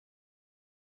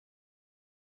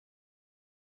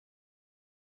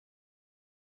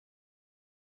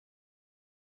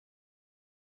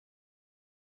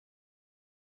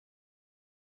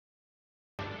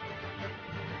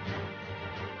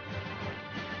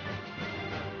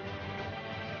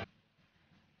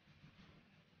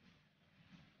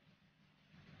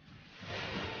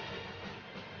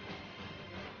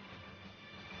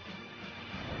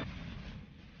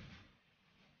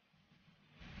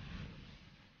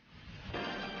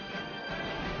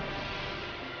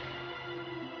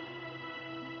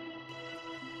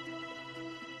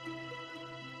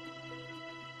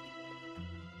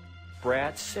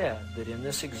 Brad said that in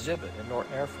this exhibit at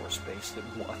Norton Air Force Base that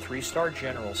a 3-star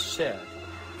general said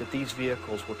that these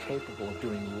vehicles were capable of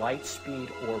doing light speed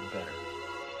or better.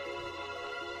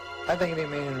 I think they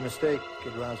made a mistake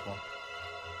at Roswell.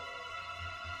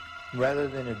 Rather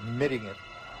than admitting it,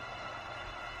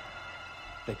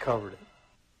 they covered it.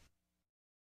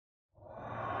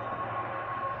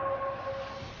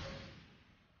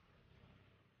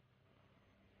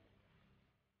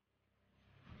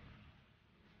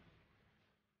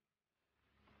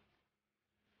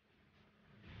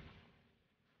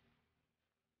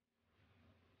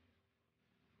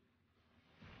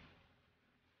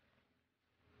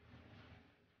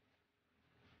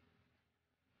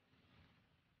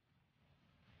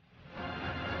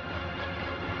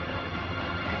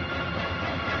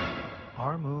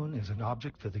 Our moon is an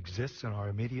object that exists in our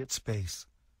immediate space.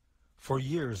 For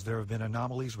years, there have been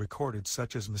anomalies recorded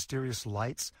such as mysterious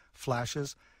lights,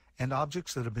 flashes, and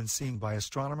objects that have been seen by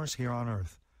astronomers here on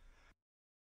Earth.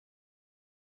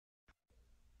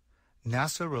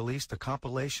 NASA released a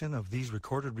compilation of these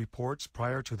recorded reports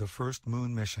prior to the first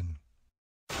moon mission.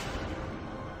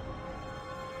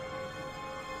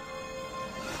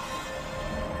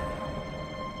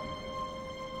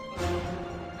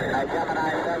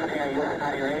 Gemini 70, are you looking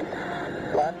on your 8?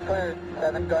 Last cleared,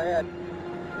 7, go ahead.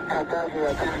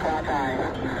 Philadelphia, 10 o'clock high.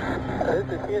 This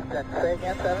is Houston, say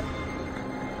again, 7?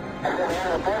 I said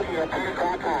Philadelphia, 10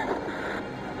 o'clock high.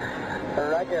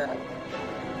 Right here.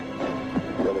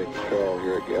 Gemini Control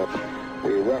here again. The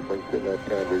reference in that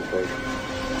conversation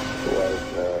was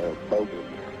bogus.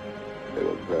 It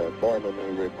was Borman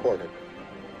who reported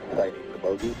citing the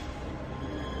bogus.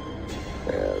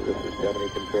 This is Gemini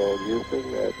Control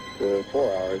Houston at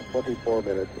 4 hours, 24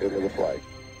 minutes into the flight.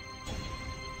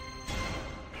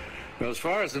 Well, as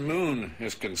far as the moon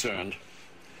is concerned,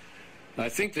 I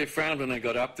think they found when they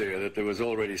got up there that there was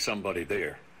already somebody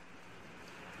there.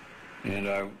 And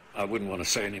I wouldn't want to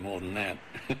say any more than that.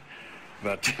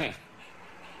 But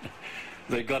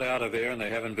they got out of there and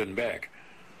they haven't been back.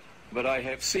 But I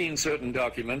have seen certain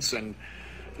documents and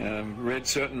read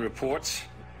certain reports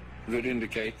that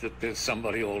indicate that there's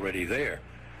somebody already there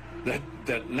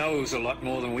that knows a lot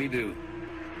more than we do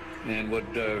and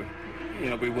would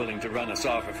be willing to run us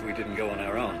off if we didn't go on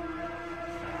our own.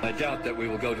 I doubt that we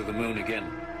will go to the moon again.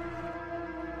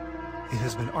 It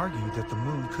has been argued that the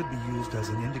moon could be used as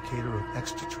an indicator of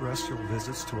extraterrestrial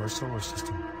visits to our solar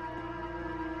system.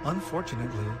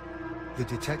 Unfortunately, the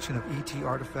detection of ET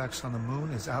artifacts on the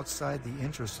moon is outside the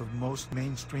interests of most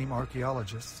mainstream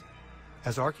archaeologists,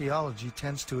 as archaeology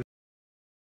tends to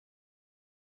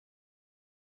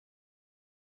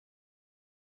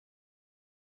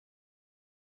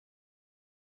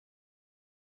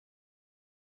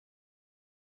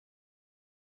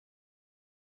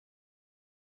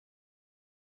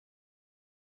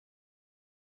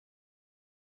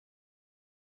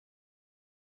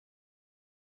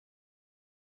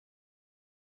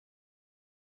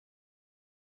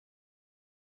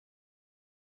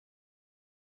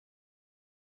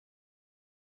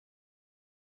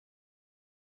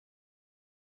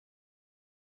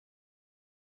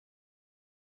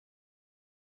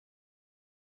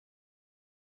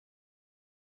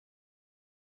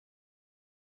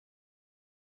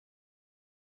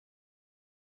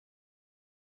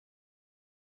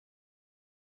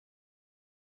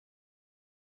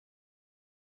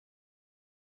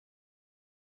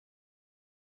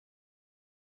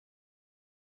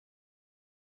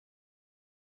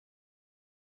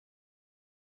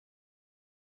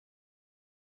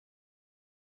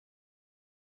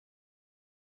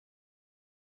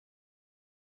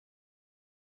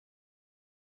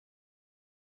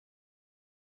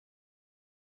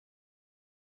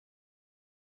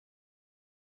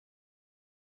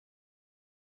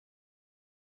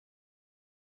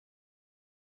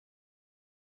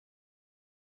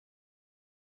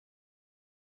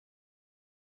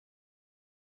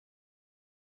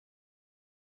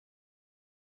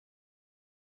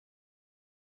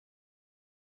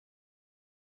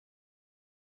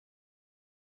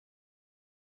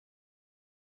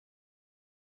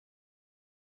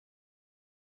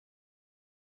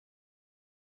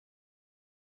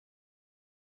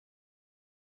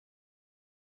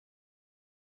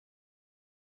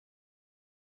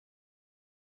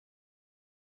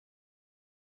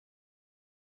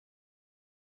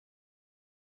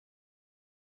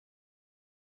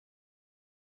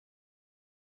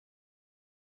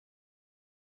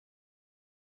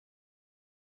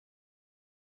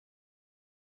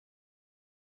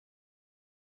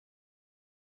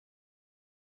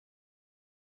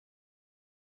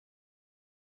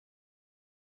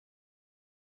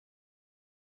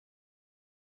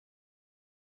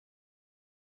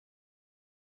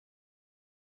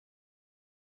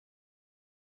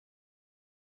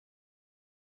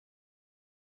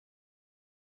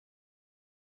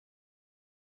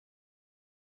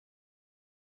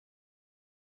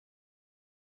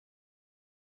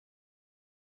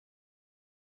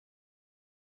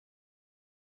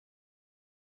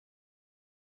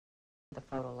the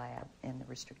photo lab in the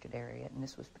restricted area, and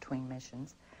this was between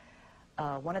missions.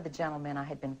 One of the gentlemen I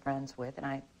had been friends with, and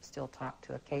I still talk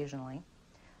to occasionally,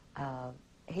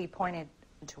 he pointed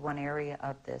to one area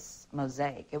of this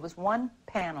mosaic. It was one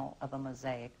panel of a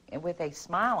mosaic with a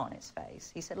smile on his face.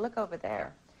 He said, "Look over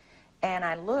there." And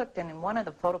I looked, and in one of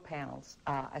the photo panels,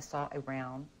 I saw a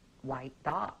round white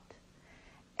dot.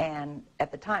 And at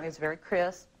the time, it was very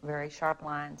crisp, very sharp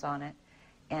lines on it.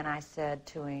 And I said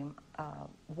to him,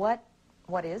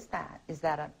 what is that? Is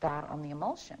that a dot on the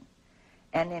emulsion?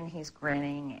 And then he's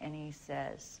grinning, and he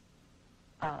says,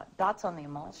 dots on the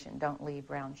emulsion don't leave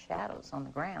round shadows on the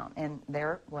ground. And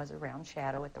there was a round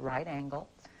shadow at the right angle,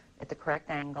 at the correct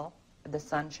angle, the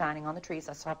sun shining on the trees.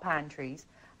 I saw pine trees.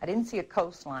 I didn't see a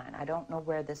coastline. I don't know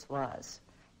where this was.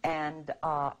 And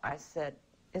I said,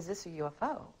 "Is this a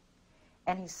UFO?"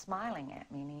 And he's smiling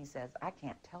at me, and he says, "I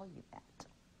can't tell you that.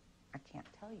 I can't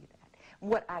tell you that."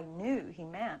 What I knew he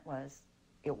meant was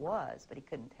it was, but he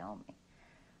couldn't tell me.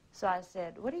 So I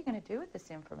said, "What are you going to do with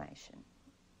this information?"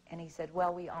 And he said,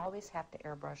 "Well, we always have to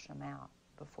airbrush them out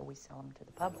before we sell them to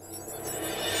the public." In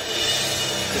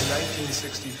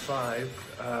 1965,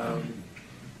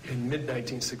 in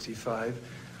mid-1965,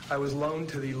 I was loaned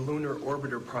to the Lunar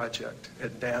Orbiter Project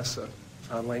at NASA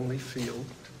on Langley Field.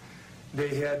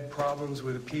 They had problems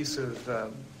with a piece of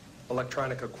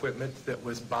electronic equipment that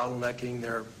was bottlenecking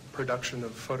their production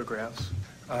of photographs.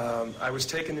 I was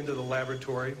taken into the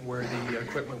laboratory where the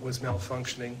equipment was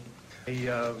malfunctioning.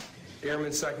 The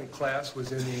Airman Second Class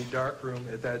was in the dark room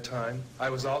at that time. I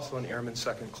was also an Airman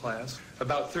Second Class.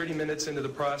 About 30 minutes into the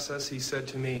process, he said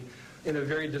to me in a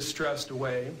very distressed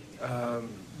way,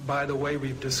 by the way,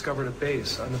 we've discovered a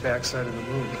base on the backside of the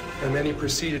moon. And then he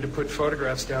proceeded to put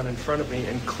photographs down in front of me,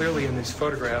 and clearly in these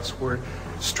photographs were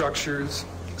structures,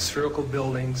 spherical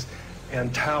buildings,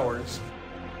 and towers.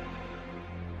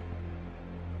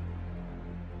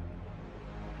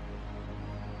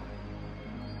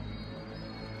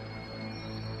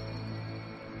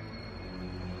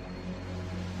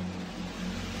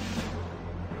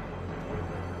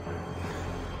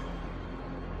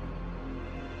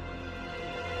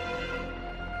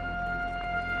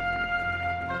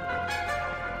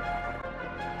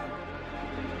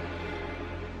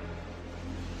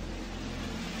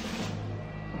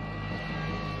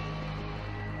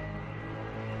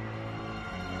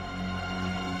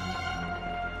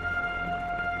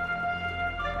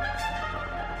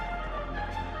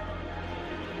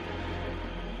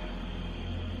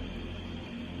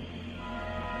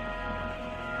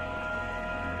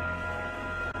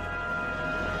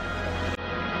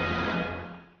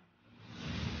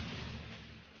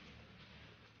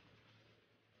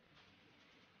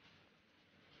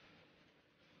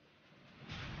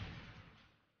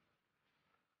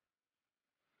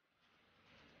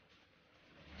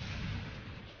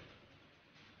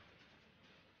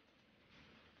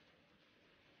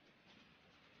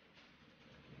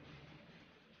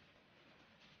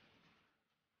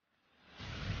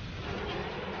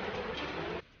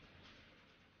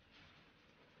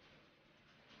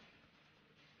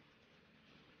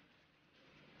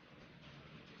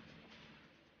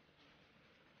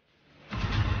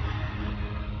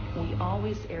 We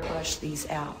always airbrush these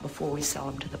out before we sell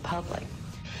them to the public.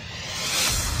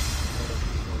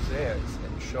 Mosaics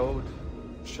and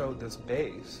showed this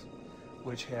base,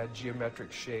 which had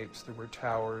geometric shapes. There were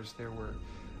towers, there were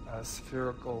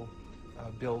spherical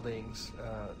buildings.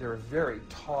 There were very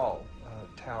tall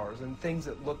towers and things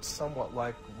that looked somewhat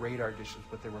like radar dishes,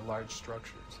 but they were large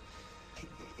structures.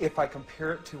 If I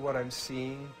compare it to what I'm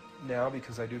seeing now,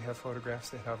 because I do have photographs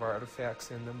that have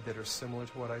artifacts in them that are similar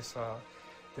to what I saw,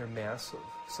 they're massive.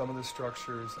 Some of the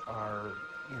structures are,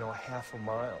 half a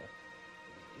mile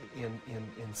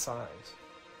in size.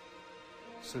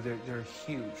 So they're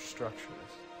huge structures.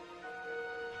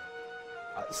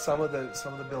 Some of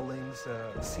the buildings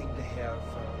seem to have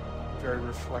very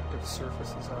reflective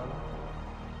surfaces on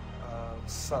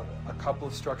them. A couple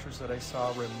of structures that I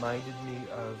saw reminded me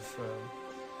of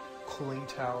cooling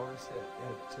towers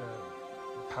at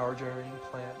power generating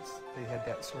plants. They had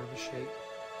that sort of a shape.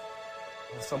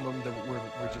 And some of them were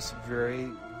just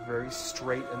very, very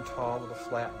straight and tall with a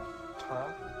flat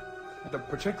top. The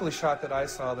particular shot that I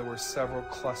saw, there were several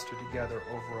clustered together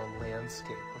over a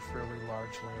landscape, a fairly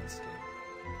large landscape.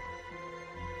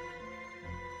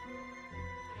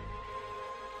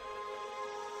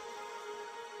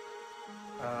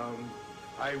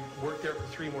 I worked there for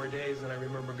 3 more days, and I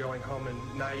remember going home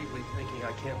and naively thinking,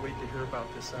 I can't wait to hear about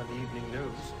this on the evening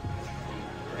news.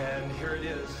 And here it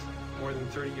is, more than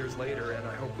 30 years later, and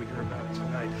I hope we hear about it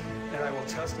tonight. And I will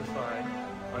testify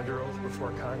under oath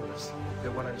before Congress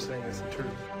that what I'm saying is the truth.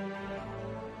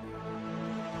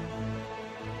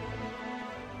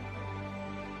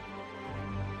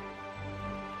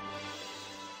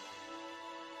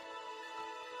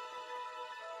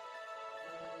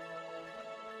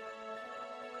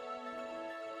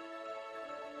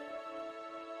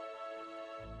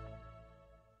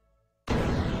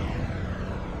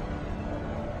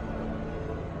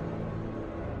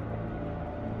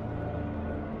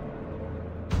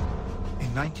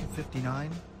 In 1959,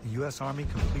 the U.S. Army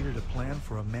completed a plan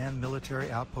for a manned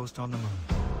military outpost on the moon.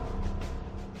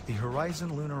 The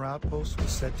Horizon Lunar Outpost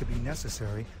was said to be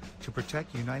necessary to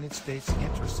protect United States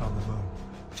interests on the moon,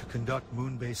 to conduct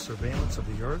moon-based surveillance of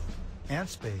the Earth and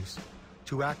space,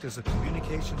 to act as a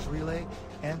communications relay,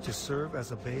 and to serve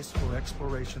as a base for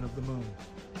exploration of the moon.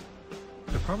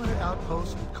 The permanent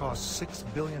outpost would cost $6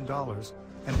 billion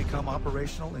and become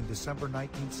operational in December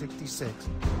 1966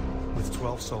 with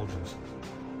 12 soldiers.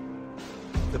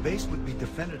 The base would be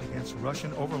defended against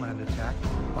Russian overland attack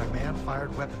by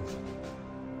man-fired weapons.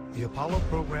 The Apollo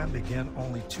program began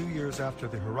only 2 years after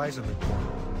the Horizon report,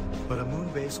 but a moon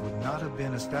base would not have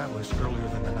been established earlier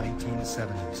than the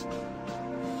 1970s.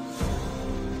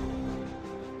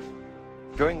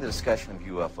 During the discussion of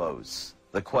UFOs,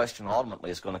 the question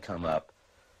ultimately is going to come up,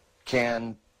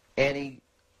 can any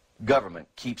government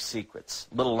keep secrets,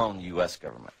 let alone the U.S.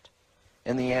 government?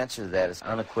 And the answer to that is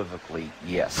unequivocally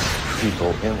yes. People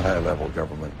in high-level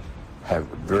government have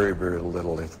very, very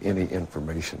little, if any,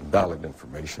 information, valid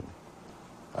information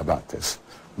about this.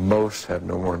 Most have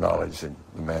no more knowledge than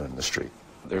the man in the street.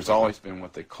 There's always been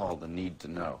what they call the need to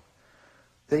know.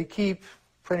 They keep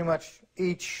pretty much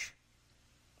each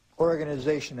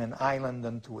organization an island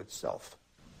unto itself.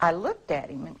 I looked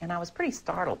at him and I was pretty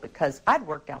startled because I'd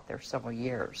worked out there several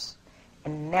years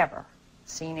and never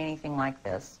seen anything like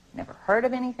this, never heard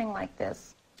of anything like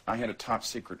this. I had a top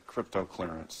secret crypto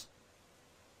clearance,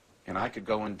 and I could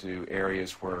go into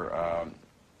areas where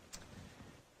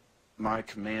my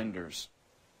commanders,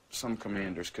 some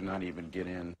commanders could not even get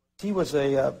in. He was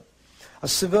a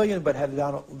civilian but had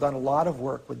done a lot of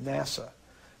work with NASA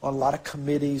on a lot of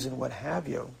committees and what have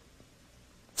you.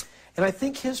 And I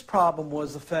think his problem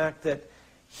was the fact that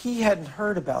he hadn't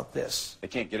heard about this. They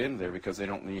can't get in there because they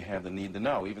don't have the need to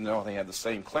know, even though they have the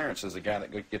same clearance as the guy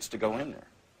that gets to go in there.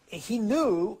 He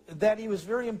knew that he was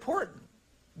very important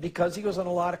because he was on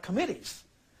a lot of committees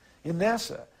in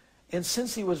NASA. And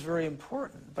since he was very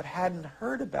important but hadn't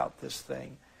heard about this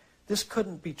thing, this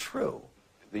couldn't be true.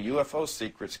 The UFO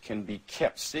secrets can be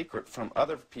kept secret from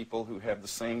other people who have the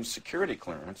same security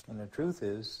clearance. And the truth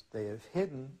is, they have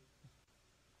hidden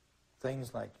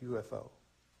things like UFO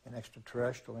and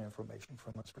extraterrestrial information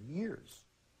from us for years.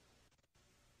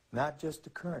 Not just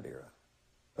the current era,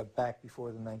 but back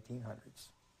before the 1900s.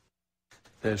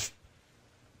 There's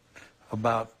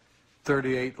about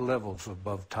 38 levels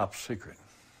above top secret.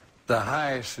 The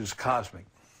highest is cosmic.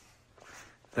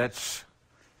 That's,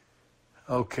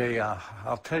 okay,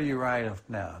 I'll tell you right off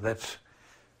now, that's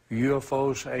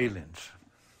UFOs, aliens,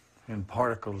 and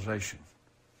particleization.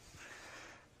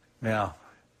 Now,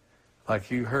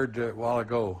 like you heard a while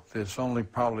ago, there's only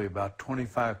probably about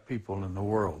 25 people in the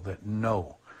world that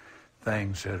know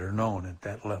things that are known at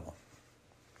that level.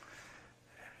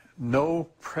 No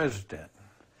president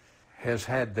has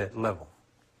had that level,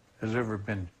 has ever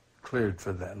been cleared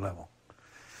for that level.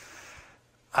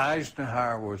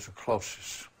 Eisenhower was the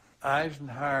closest.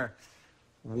 Eisenhower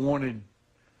wanted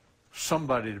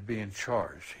somebody to be in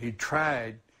charge. He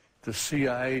tried the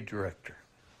CIA director,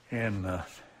 and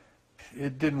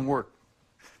it didn't work.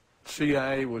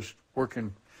 CIA was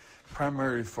working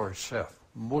primarily for itself.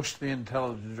 Most of the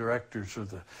intelligence directors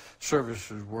of the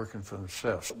services were working for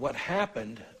themselves. What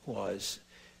happened was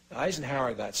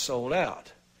Eisenhower got sold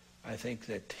out. I think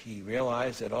that he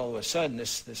realized that all of a sudden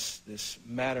this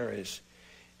matter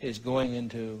is going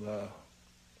into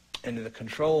the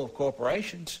control of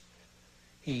corporations.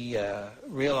 He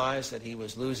realized that he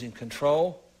was losing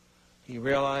control. He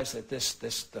realized that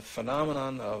the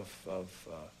phenomenon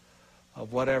of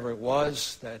whatever it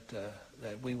was that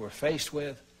we were faced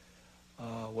with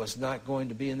was not going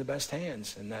to be in the best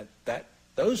hands, and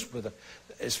those were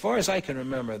as far as I can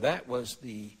remember, that was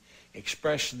the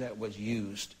expression that was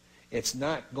used. It's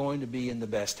not going to be in the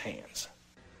best hands.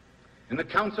 In the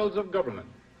councils of government,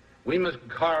 we must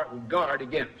guard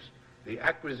against the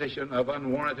acquisition of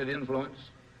unwarranted influence,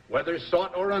 whether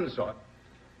sought or unsought,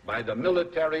 by the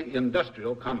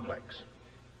military-industrial complex.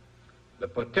 The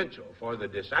potential for the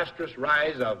disastrous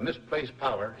rise of misplaced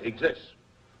power exists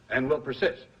and will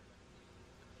persist.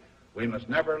 We must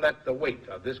never let the weight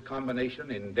of this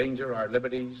combination endanger our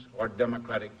liberties or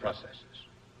democratic processes.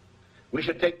 We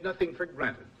should take nothing for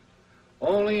granted.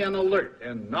 Only an alert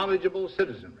and knowledgeable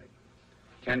citizenry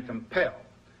can compel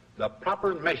the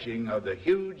proper meshing of the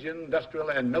huge industrial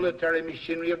and military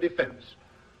machinery of defense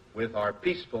with our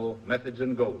peaceful methods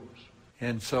and goals.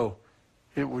 And so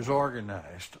it was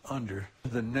organized under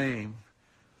the name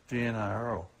the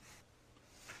NRO.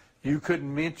 You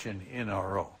couldn't mention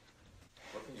NRO.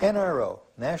 NRO,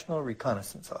 National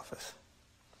Reconnaissance Office,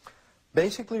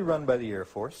 basically run by the Air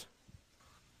Force.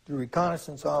 The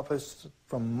Reconnaissance Office,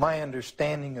 from my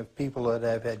understanding of people that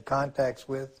I've had contacts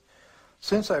with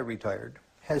since I retired,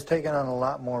 has taken on a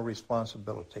lot more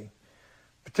responsibility,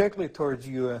 particularly towards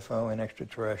UFO and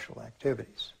extraterrestrial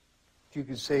activities. You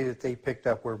could say that they picked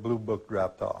up where Blue Book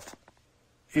dropped off.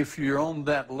 If you're on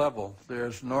that level,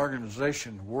 there's an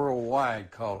organization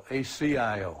worldwide called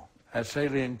ACIO. That's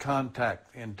Alien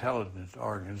Contact Intelligence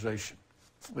Organization.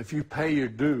 If you pay your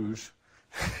dues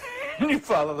and you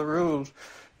follow the rules,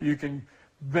 you can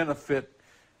benefit,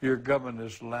 your government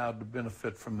is allowed to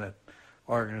benefit from that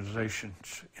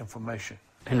organization's information.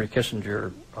 Henry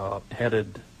Kissinger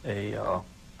headed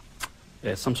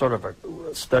some sort of a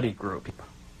study group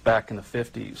back in the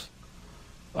 50s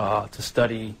to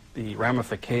study the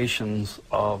ramifications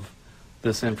of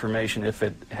this information if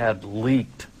it had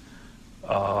leaked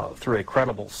through a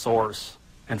credible source.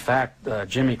 In fact,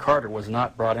 Jimmy Carter was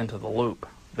not brought into the loop.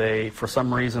 for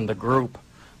some reason, the group,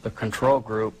 the control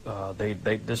group, they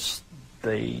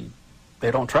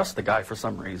don't trust the guy for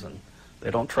some reason. They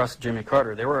don't trust Jimmy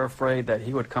Carter. They were afraid that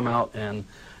he would come out and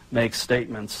make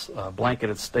statements,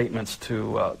 blanketed statements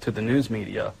to the news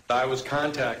media. I was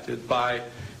contacted by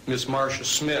Ms. Marcia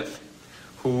Smith,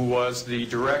 who was the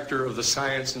director of the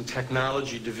Science and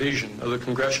Technology Division of the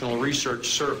Congressional Research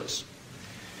Service.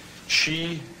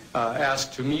 She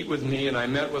asked to meet with me, and I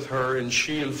met with her, and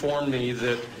she informed me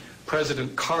that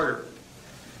President Carter,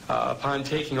 upon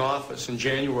taking office in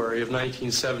January of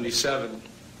 1977,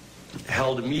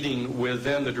 held a meeting with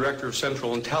then the Director of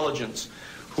Central Intelligence,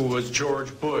 who was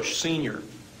George Bush Sr.,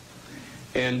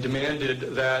 and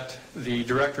demanded that the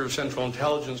Director of Central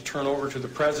Intelligence turn over to the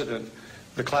President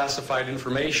the classified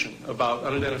information about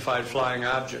unidentified flying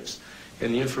objects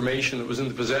and the information that was in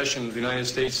the possession of the United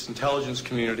States intelligence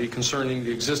community concerning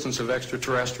the existence of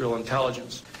extraterrestrial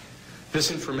intelligence.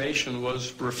 This information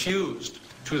was refused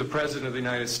to the President of the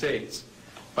United States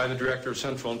by the Director of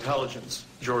Central Intelligence,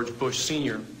 George Bush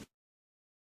Sr.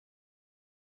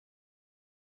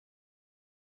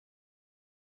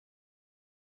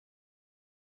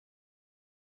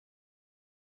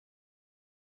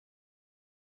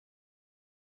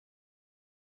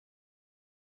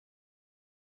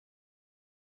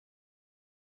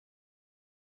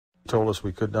 Told us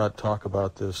we could not talk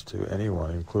about this to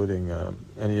anyone, including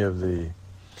any of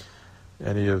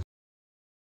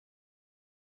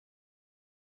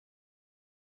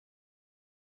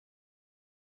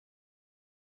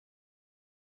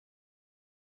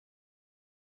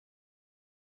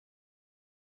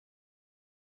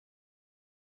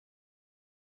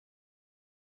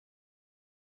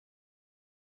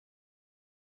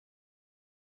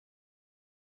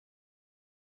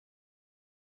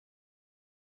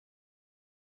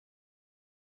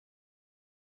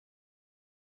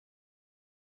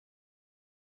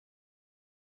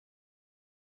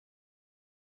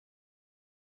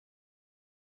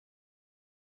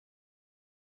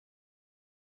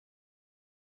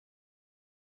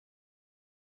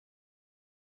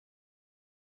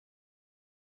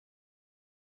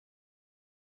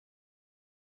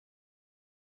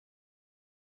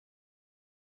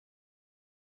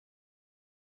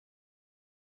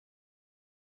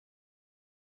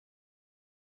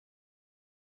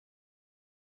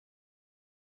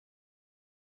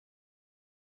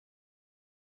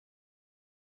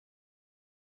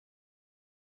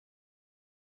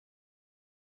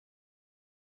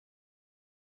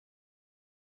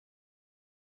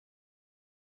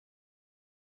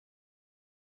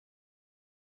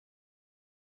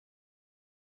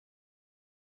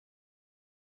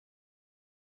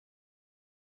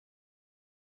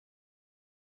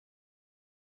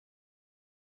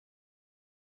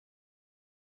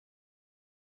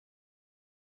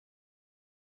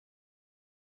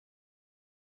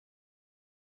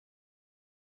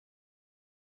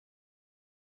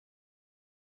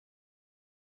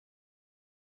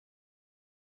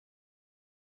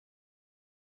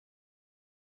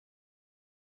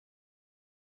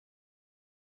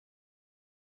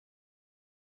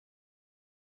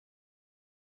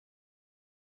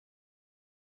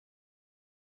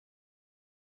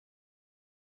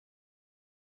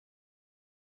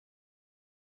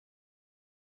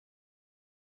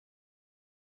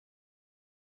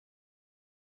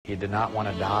He did not want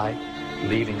to die,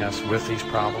 leaving us with these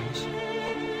problems.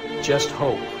 Just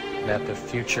hope that the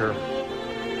future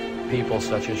people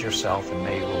such as yourself and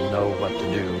me will know what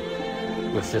to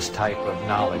do with this type of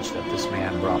knowledge that this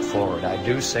man brought forward. I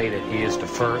do say that he is the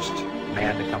first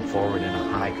man to come forward in a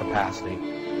high capacity.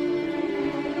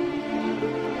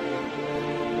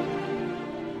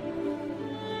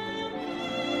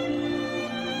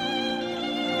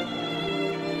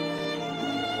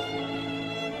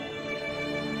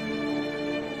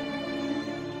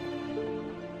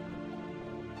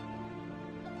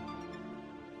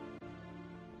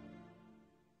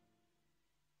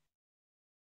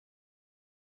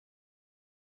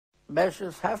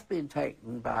 Measures have been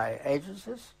taken by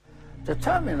agencies to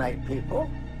terminate people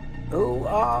who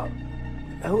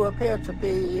appear to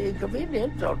be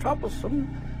inconvenient or troublesome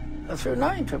through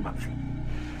knowing too much.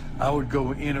 I would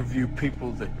go interview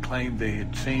people that claimed they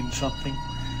had seen something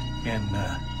and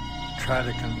try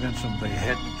to convince them they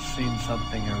hadn't seen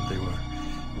something or they were,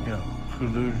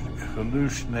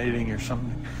 hallucinating or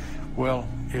something. Well,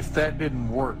 if that didn't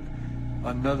work,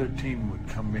 another team would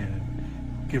come in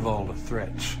and give all the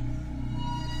threats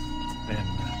and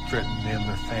threaten them,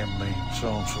 their family, and so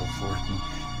on and so forth.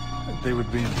 And they would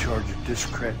be in charge of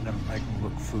discrediting them, making them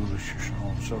look foolish, or so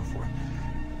on and so forth.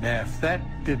 Now, if that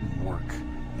didn't work,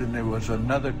 then there was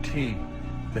another team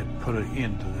that put an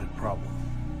end to that problem,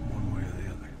 one way or the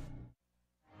other.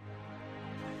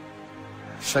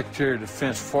 Secretary of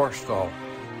Defense Forstall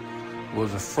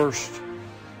was the first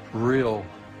real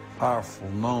powerful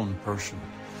known person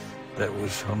that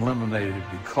was eliminated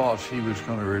because he was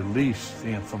going to release the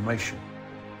information.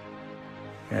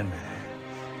 And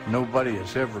nobody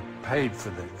has ever paid for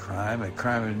that crime. That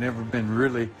crime had never been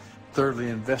really thoroughly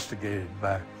investigated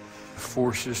by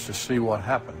forces to see what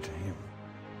happened to him.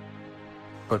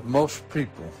 But most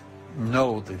people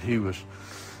know that he was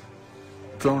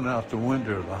thrown out the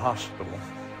window of the hospital,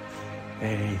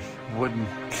 and he wasn't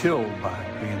killed by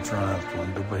being thrown out the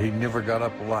window, but he never got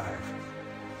up alive.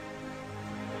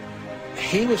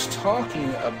 He was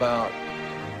talking about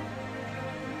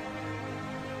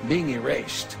being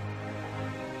erased.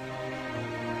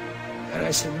 And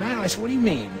I said, man, what do you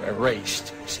mean,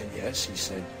 erased? He said, yes. He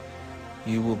said,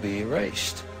 you will be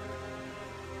erased.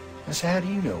 I said, how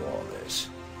do you know all this?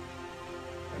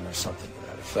 And there's something to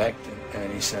that effect.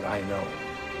 And he said, I know.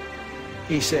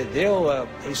 He said,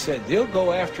 they'll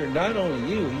go after not only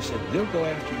you, he said, they'll go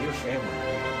after your family.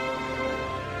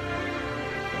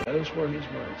 Those were his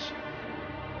words.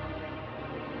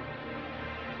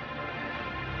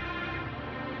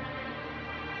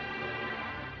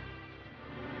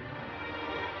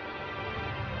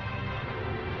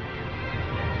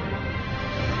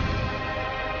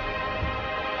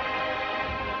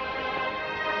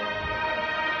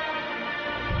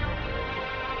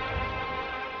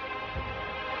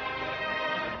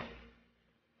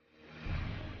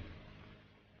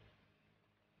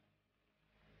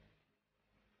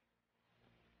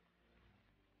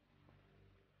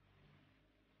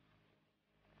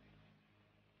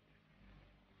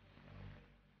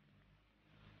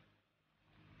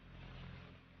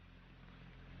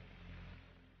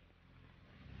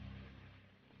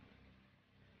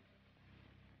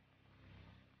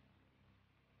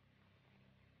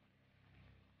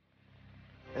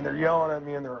 And they're yelling at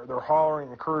me, and they're hollering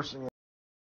and cursing and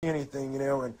anything, you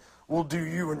know, and we'll do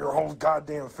you and your whole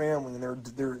goddamn family. And they're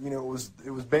you know, it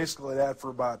was basically that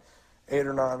for about 8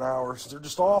 or 9 hours. They're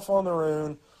just off on their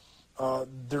own.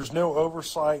 There's no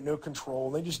oversight, no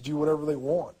control. They just do whatever they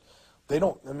want. They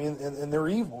don't. I mean, and they're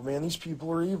evil, man. These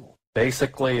people are evil.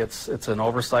 Basically, it's an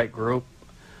oversight group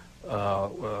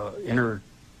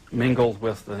intermingled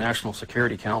with the National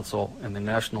Security Council and the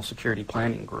National Security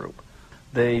Planning Group.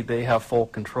 They have full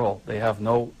control. They have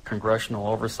no congressional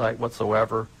oversight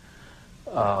whatsoever.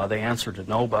 They answer to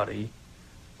nobody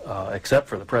except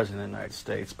for the President of the United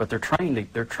States. But they're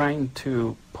trying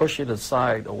to push it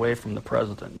aside away from the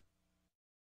President.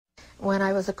 When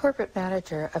I was a corporate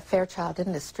manager of Fairchild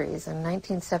Industries in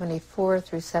 1974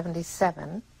 through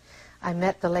 77, I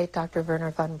met the late Dr.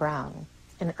 Werner von Braun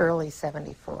in early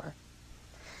 74.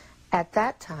 At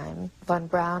that time, von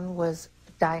Braun was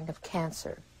dying of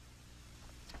cancer.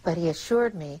 But he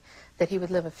assured me that he would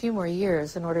live a few more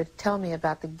years in order to tell me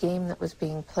about the game that was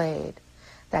being played,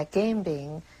 that game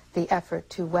being the effort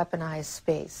to weaponize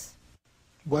space.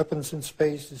 Weapons in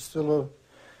space is still a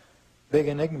big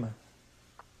enigma.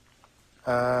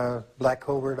 Black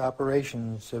covert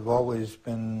operations have always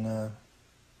been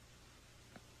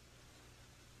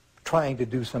trying to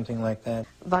do something like that.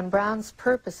 Von Braun's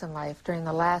purpose in life during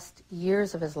the last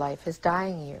years of his life, his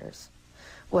dying years,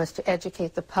 was to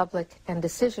educate the public and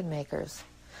decision makers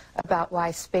about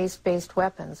why space-based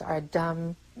weapons are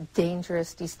dumb,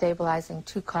 dangerous, destabilizing,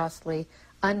 too costly,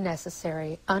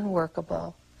 unnecessary,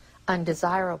 unworkable,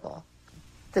 undesirable.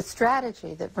 The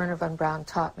strategy that Werner von Braun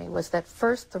taught me was that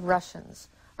first the Russians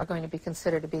are going to be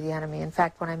considered to be the enemy. In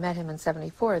fact, when I met him in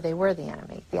 74, they were the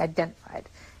enemy, the identified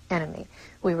enemy.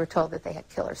 We were told that they had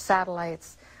killer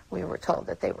satellites. We were told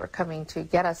that they were coming to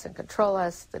get us and control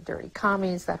us, the dirty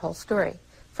commies, that whole story.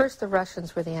 First, the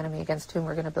Russians were the enemy against whom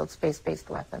we're going to build space-based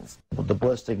weapons. The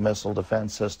ballistic missile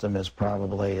defense system is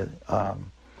probably a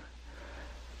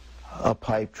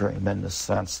pipe dream in the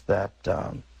sense that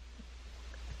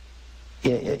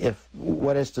if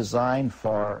what it's designed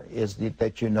for is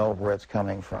that you know where it's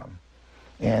coming from.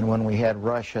 And when we had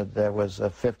Russia, there was a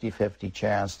 50-50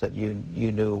 chance that you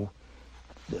knew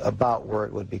about where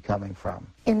it would be coming from.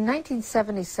 In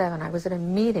 1977, I was at a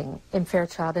meeting in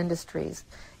Fairchild Industries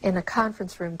in a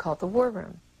conference room called the War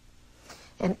Room.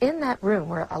 And in that room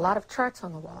were a lot of charts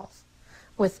on the walls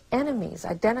with enemies,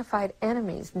 identified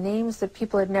enemies, names that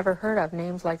people had never heard of,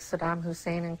 names like Saddam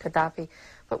Hussein and Gaddafi.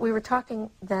 But we were talking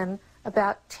then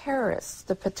about terrorists,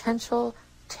 the potential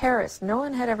terrorists. No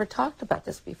one had ever talked about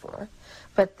this before,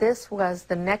 but this was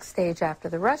the next stage after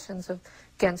the Russians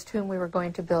against whom we were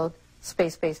going to build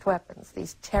space-based weapons,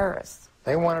 these terrorists.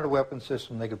 They wanted a weapon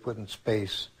system they could put in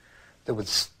space that would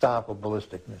stop a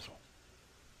ballistic missile.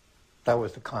 That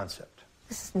was the concept.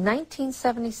 This is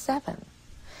 1977,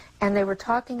 and they were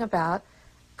talking about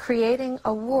creating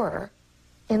a war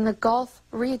in the Gulf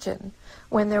region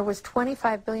when there was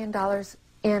 $25 billion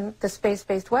in the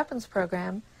space-based weapons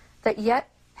program that yet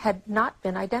had not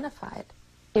been identified.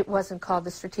 It wasn't called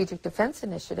the Strategic Defense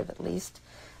Initiative, at least,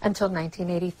 until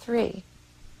 1983.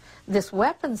 This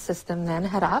weapons system then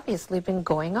had obviously been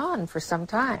going on for some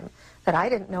time that I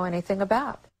didn't know anything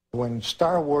about. When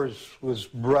Star Wars was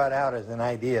brought out as an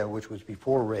idea, which was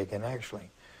before Reagan actually,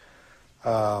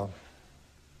 and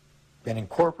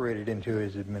incorporated into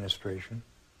his administration,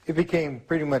 it became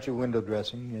pretty much a window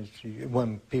dressing, as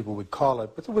when people would call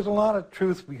it, but there was a lot of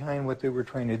truth behind what they were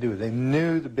trying to do. They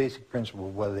knew the basic principle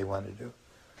of what they wanted to do.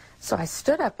 So I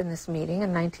stood up in this meeting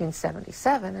in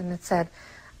 1977 and it said,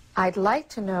 I'd like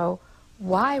to know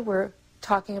why we're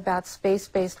talking about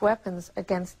space-based weapons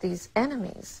against these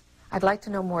enemies. I'd like to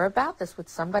know more about this. Would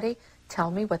somebody tell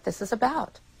me what this is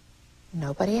about?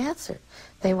 Nobody answered.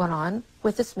 They went on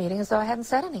with this meeting as though I hadn't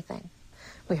said anything.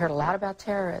 We heard a lot about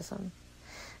terrorism.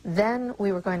 Then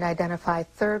we were going to identify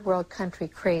third world country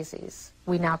crazies.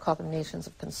 We now call them nations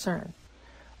of concern.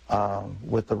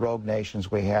 With the rogue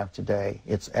nations we have today,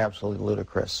 it's absolutely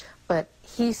ludicrous. But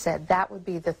he said that would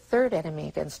be the third enemy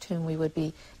against whom we would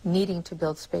be needing to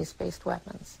build space-based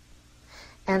weapons.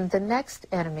 And the next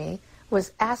enemy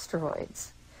was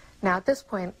asteroids. Now at this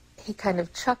point, he kind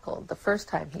of chuckled the first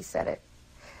time he said it.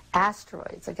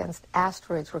 Asteroids, against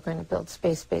asteroids we're going to build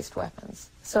space-based weapons.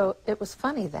 So it was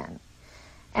funny then.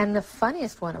 And the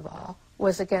funniest one of all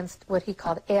was against what he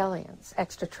called aliens,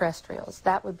 extraterrestrials.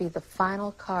 That would be the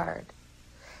final card.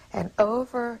 And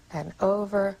over and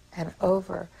over and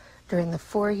over during the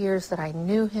 4 years that I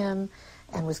knew him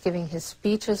and was giving his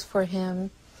speeches for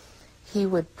him, he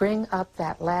would bring up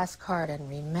that last card. And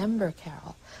remember,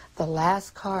 Carol, the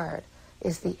last card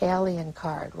is the alien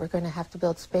card. We're going to have to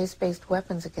build space-based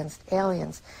weapons against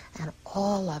aliens. And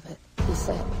all of it, he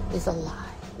said, is a lie.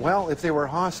 Well, if they were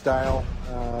hostile,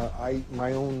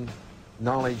 my own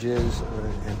knowledge is,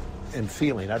 and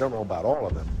feeling, I don't know about all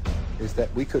of them, is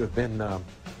that we could have been,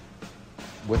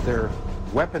 with their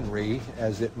weaponry,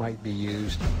 as it might be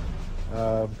used,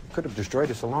 could have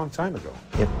destroyed us a long time ago.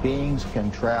 If beings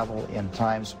can travel in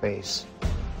time-space,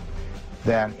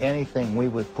 then anything we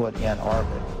would put in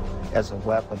orbit as a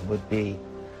weapon would be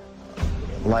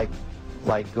like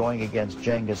going against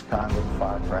Genghis Khan with a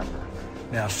firecracker.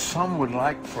 Now, some would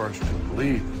like for us to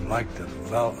believe, like to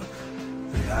develop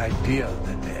the idea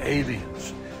that the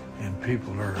aliens and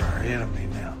people are our enemy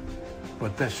now.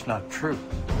 But that's not true.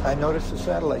 I noticed the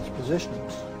satellite's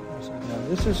positionings. I said, now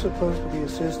this is supposed to be a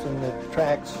system that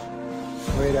tracks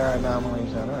radar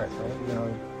anomalies on Earth, right? You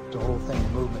know, the whole thing, the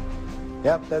movement.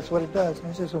 Yep, that's what it does. And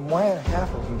I said, so why are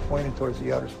half of them pointed towards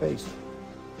the outer space?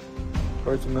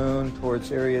 Towards the moon,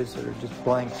 towards areas that are just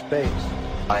blank space.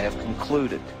 I have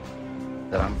concluded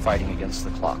that I'm fighting against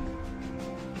the clock.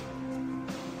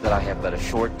 That I have but a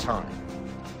short time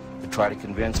to try to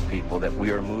convince people that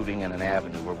we are moving in an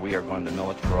avenue where we are going to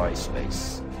militarize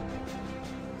space.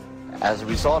 As a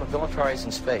result of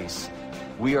militarizing space,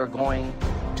 we are going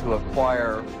to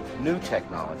acquire new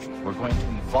technology. We're going to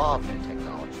evolve new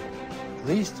technology. At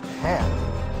least half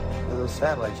of those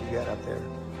satellites you got up there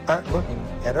aren't looking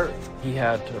at Earth. He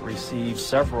had to receive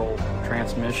several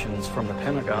transmissions from the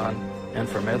Pentagon and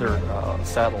from other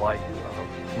satellite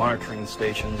monitoring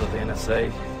stations of the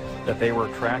NSA that they were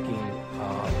tracking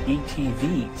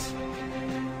ETVs,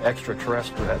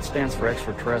 extraterrestrial, that stands for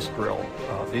extraterrestrial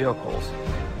vehicles.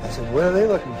 I said, what are they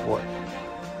looking for?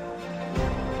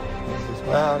 He says,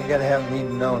 well, you got to have them need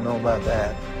to know about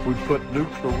that. We put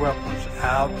nuclear weapons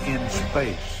out in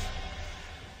space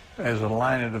as a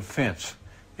line of defense,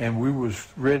 and we was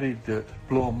ready to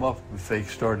blow them up if they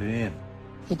started in.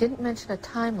 He didn't mention a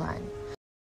timeline.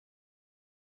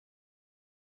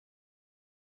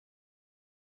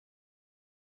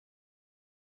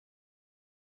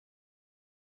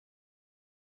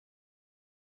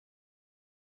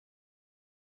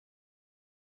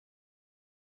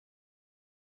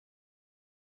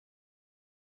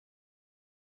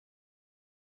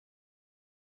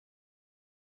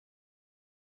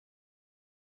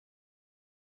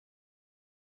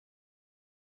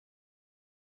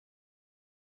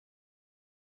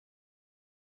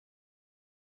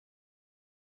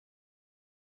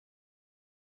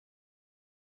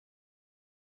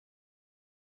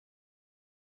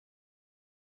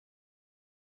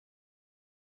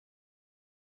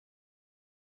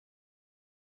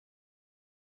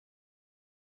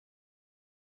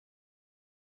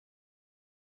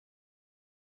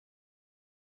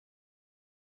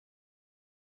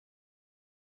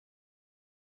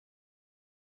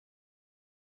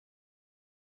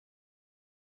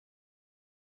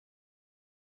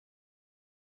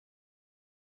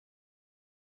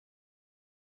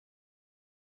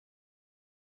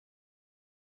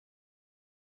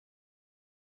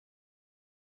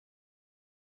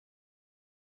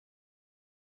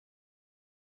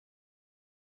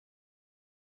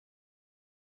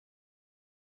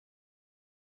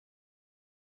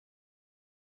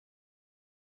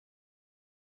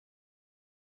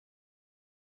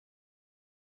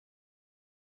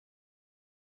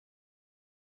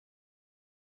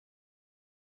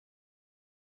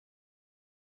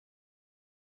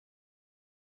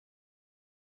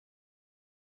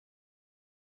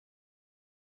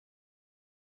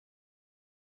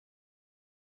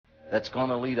 that's going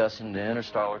to lead us into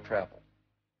interstellar travel.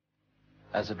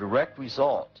 As a direct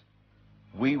result,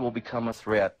 we will become a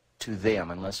threat to them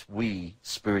unless we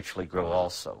spiritually grow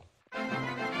also.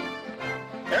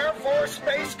 Air Force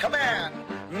Space Command,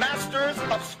 Masters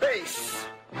of Space.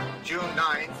 June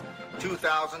 9th,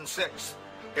 2006.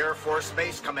 Air Force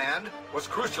Space Command was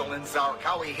crucial in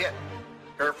Zarqawi hit.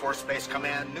 Air Force Space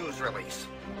Command news release.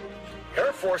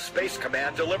 Air Force Space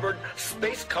Command delivered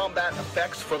space combat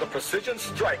effects for the precision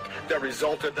strike that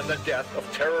resulted in the death of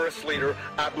terrorist leader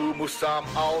Abu Musam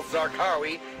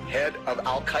al-Zarqawi, head of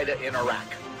Al-Qaeda in Iraq.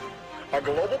 A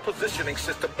global positioning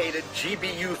system-aided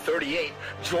GBU-38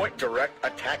 Joint Direct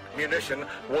Attack Munition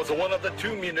was one of the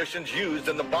 2 munitions used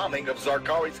in the bombing of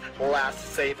Zarqawi's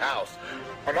last safe house.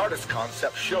 An artist's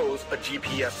concept shows a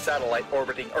GPS satellite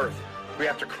orbiting Earth. We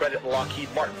have to credit Lockheed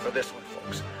Martin for this one,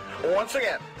 folks. Once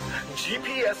again,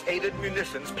 GPS-aided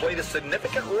munitions played a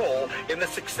significant role in the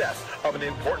success of an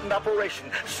important operation,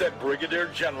 said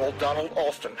Brigadier General Donald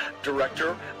Alston,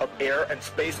 Director of Air and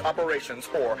Space Operations,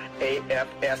 or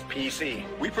AFSPC.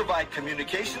 We provide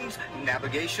communications,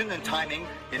 navigation and timing,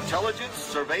 intelligence,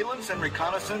 surveillance and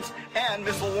reconnaissance, and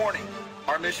missile warning.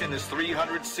 Our mission is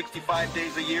 365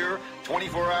 days a year,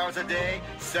 24 hours a day,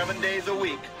 7 days a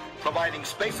week, providing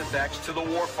space effects to the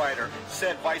warfighter,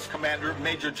 said Vice Commander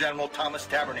Major General Thomas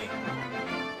Taverny.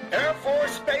 Air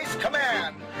Force Space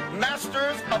Command,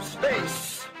 Masters of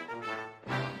Space.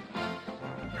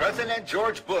 President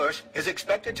George Bush is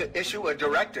expected to issue a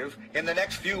directive in the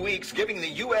next few weeks giving the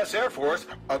U.S. Air Force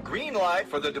a green light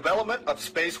for the development of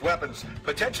space weapons,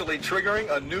 potentially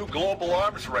triggering a new global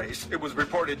arms race, it was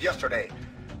reported yesterday.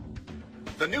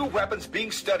 The new weapons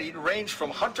being studied range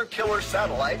from hunter-killer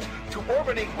satellites to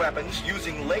orbiting weapons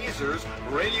using lasers,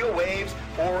 radio waves,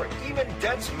 or even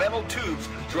dense metal tubes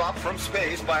dropped from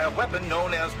space by a weapon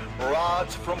known as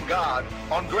rods from God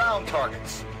on ground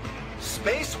targets.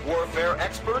 Space warfare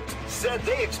experts said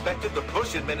they expected the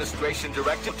Bush administration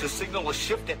directive to signal a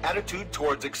shift in attitude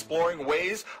towards exploring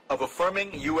ways of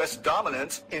affirming U.S.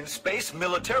 dominance in space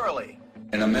militarily.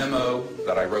 In a memo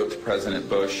that I wrote to President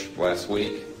Bush last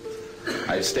week,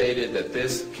 I stated that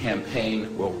this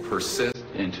campaign will persist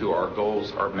until our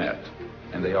goals are met,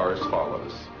 and they are as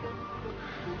follows.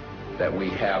 That we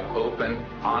have open,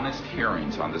 honest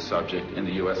hearings on the subject in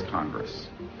the U.S. Congress.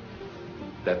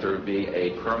 That there be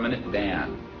a permanent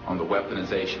ban on the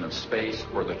weaponization of space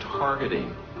or the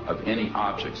targeting of any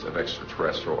objects of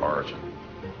extraterrestrial origin.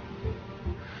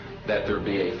 That there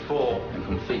be a full and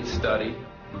complete study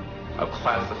of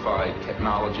classified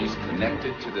technologies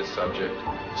connected to this subject,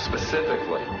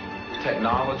 specifically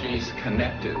technologies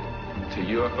connected to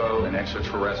UFO and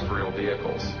extraterrestrial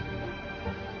vehicles.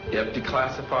 If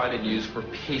declassified and used for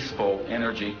peaceful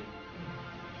energy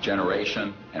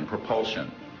generation and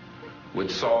propulsion, would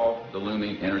solve the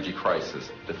looming energy crisis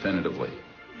definitively.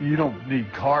 You don't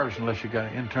need cars unless you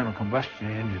got an internal combustion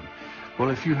engine. Well,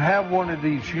 if you have one of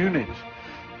these units,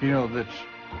 you know, that's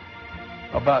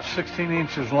about 16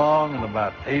 inches long and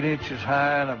about 8 inches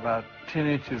high and about 10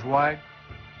 inches wide,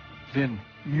 then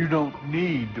you don't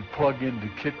need to plug into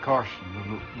Kit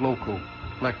Carson, the local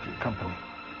electric company.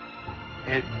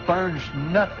 It burns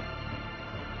nothing,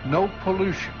 no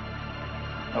pollution,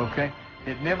 okay?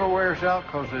 It never wears out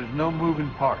because there's no moving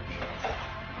parts.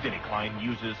 Denny Klein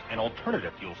uses an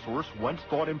alternative fuel source once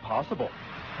thought impossible.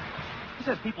 He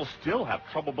says people still have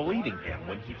trouble believing him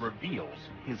when he reveals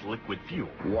his liquid fuel.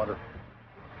 Water.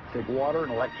 Take water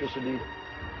and electricity,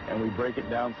 and we break it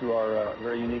down through our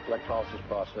very unique electrolysis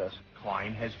process.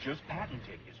 Klein has just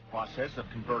patented his process of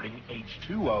converting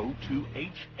H2O to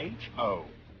HHO,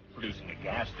 producing a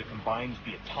gas that combines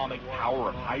the atomic power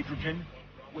of hydrogen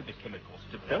with the chemical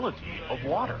stability of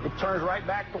water. It turns right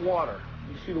back to water.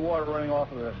 You see the water running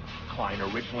off of it. Klein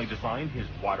originally designed his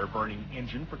water-burning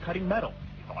engine for cutting metal.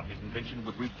 He thought his invention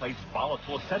would replace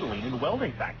volatile acetylene in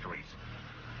welding factories.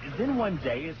 Then one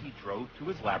day, as he drove to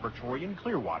his laboratory in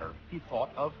Clearwater, he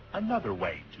thought of another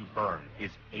way to burn his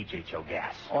HHO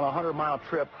gas. On a 100-mile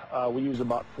trip, we use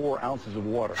about 4 ounces of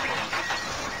water.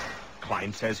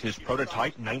 Klein says his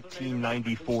prototype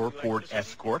 1994 Ford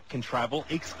Escort can travel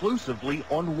exclusively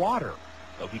on water,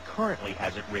 though he currently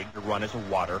has it rigged to run as a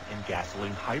water and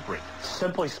gasoline hybrid.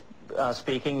 Simply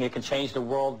speaking, it can change the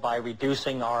world by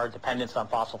reducing our dependence on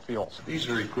fossil fuels. These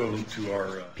are equivalent to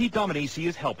our... Pete Dominici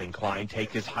is helping Klein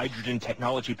take his hydrogen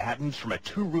technology patents from a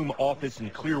 2-room office in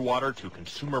Clearwater to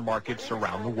consumer markets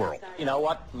around the world. You know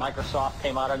what? Microsoft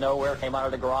came out of nowhere, came out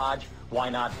of the garage. Why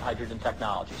not hydrogen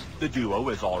technologies? The duo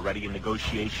is already in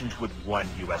negotiations with one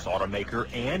U.S. automaker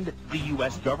and the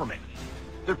U.S. government.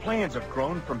 Their plans have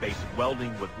grown from basic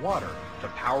welding with water to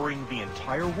powering the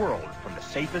entire world from the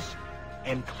safest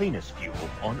and cleanest fuel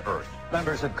on Earth.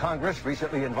 Members of Congress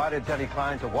recently invited Denny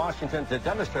Klein to Washington to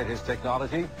demonstrate his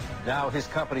technology. Now his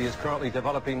company is currently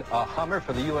developing a Hummer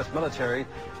for the U.S. military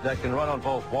that can run on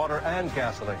both water and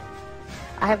gasoline.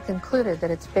 I have concluded that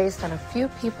it's based on a few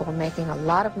people making a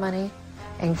lot of money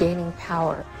and gaining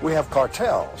power. We have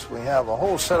cartels. We have a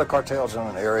whole set of cartels in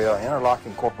an area,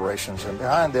 interlocking corporations, and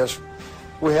behind this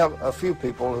we have a few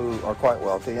people who are quite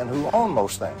wealthy and who own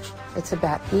most things. It's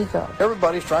about ego.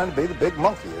 Everybody's trying to be the big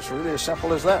monkey. It's really as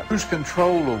simple as that. Who's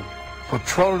control of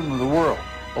petroleum of the world?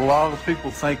 A lot of people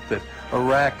think that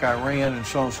Iraq, Iran, and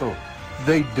so on and so on.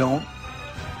 They don't.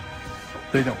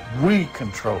 They don't. We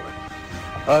control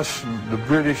it. Us and the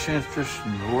British interests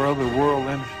and the world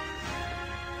interests.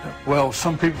 Well,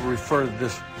 some people refer to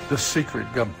this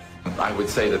secret government. I would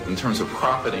say that in terms of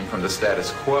profiting from the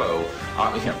status quo,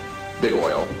 big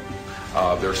oil,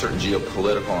 there are certain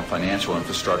geopolitical and financial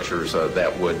infrastructures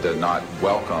that would not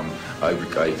welcome a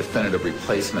definitive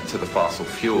replacement to the fossil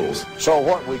fuels. So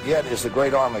what we get is the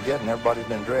great Armageddon everybody's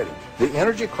been dreading. The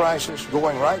energy crisis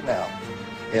going right now,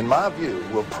 in my view,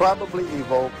 will probably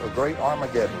evoke a great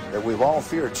Armageddon that we've all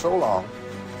feared so long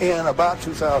in about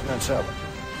 2007.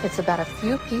 It's about a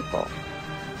few people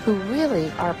who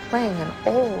really are playing an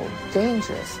old,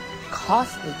 dangerous,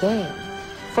 costly game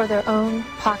for their own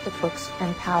pocketbooks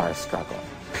and power struggle.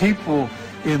 People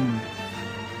in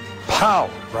power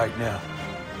right now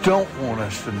don't want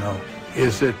us to know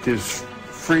is that this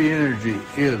free energy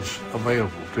is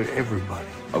available to everybody.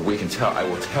 We can tell, I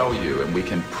will tell you, and we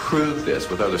can prove this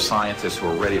with other scientists who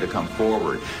are ready to come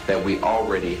forward, that we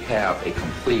already have a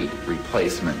complete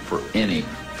replacement for any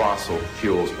fossil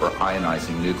fuels or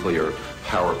ionizing nuclear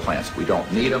power plants. We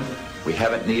don't need them. We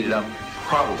haven't needed them.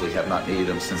 Probably have not needed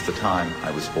them since the time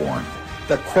I was born.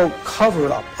 The, quote,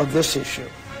 cover-up of this issue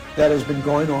that has been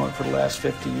going on for the last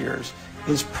 50 years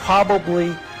is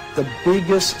probably the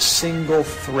biggest single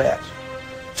threat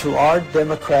to our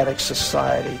democratic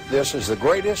society. This is the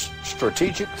greatest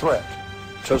strategic threat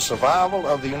to survival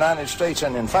of the United States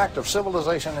and, in fact, of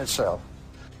civilization itself.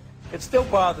 It still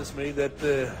bothers me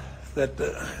that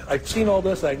I've seen all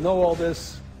this, I know all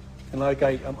this, and like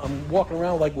I'm walking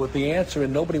around like with the answer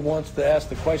and nobody wants to ask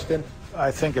the question.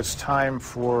 I think it's time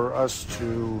for us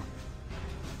to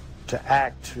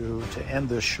act to end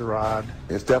this charade.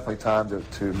 It's definitely time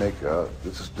to make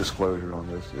this disclosure on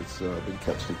this. It's been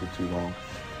kept secret too long.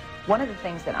 One of the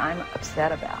things that I'm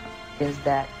upset about is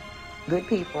that good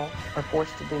people are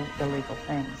forced to do illegal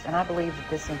things, and I believe that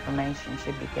this information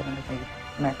should be given to the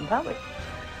American public.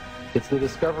 It's the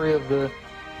discovery of the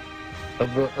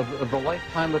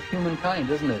lifetime of humankind,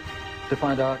 isn't it? To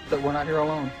find out that we're not here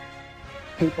alone.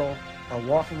 People are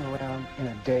walking around in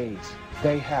a daze.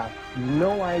 They have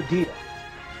no idea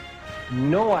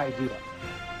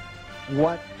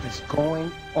what is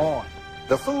going on.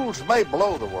 The fools may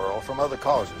blow the world from other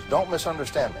causes, don't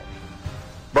misunderstand me,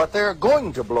 but they're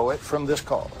going to blow it from this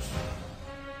cause.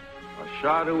 A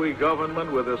shadowy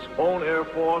government with its own Air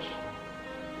Force,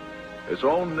 its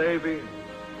own Navy,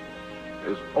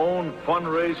 its own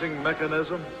fundraising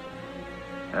mechanism,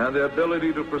 and the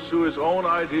ability to pursue its own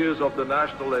ideas of the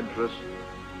national interest,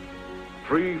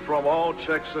 free from all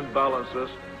checks and balances,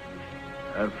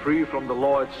 and free from the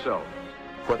law itself.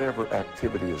 Whatever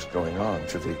activity is going on,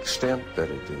 to the extent that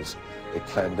it is a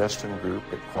clandestine group,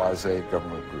 a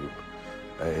quasi-government group,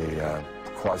 a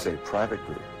quasi-private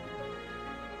group,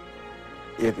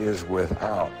 it is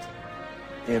without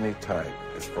any type,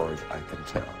 as far as I can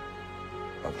tell,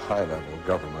 of high-level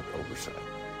government oversight.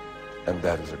 And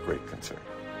that is a great concern.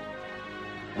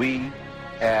 We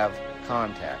have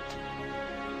contact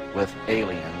with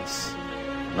aliens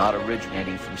not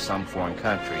originating from some foreign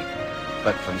country,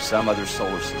 but from some other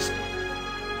solar system.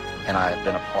 And I have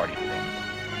been a party to them.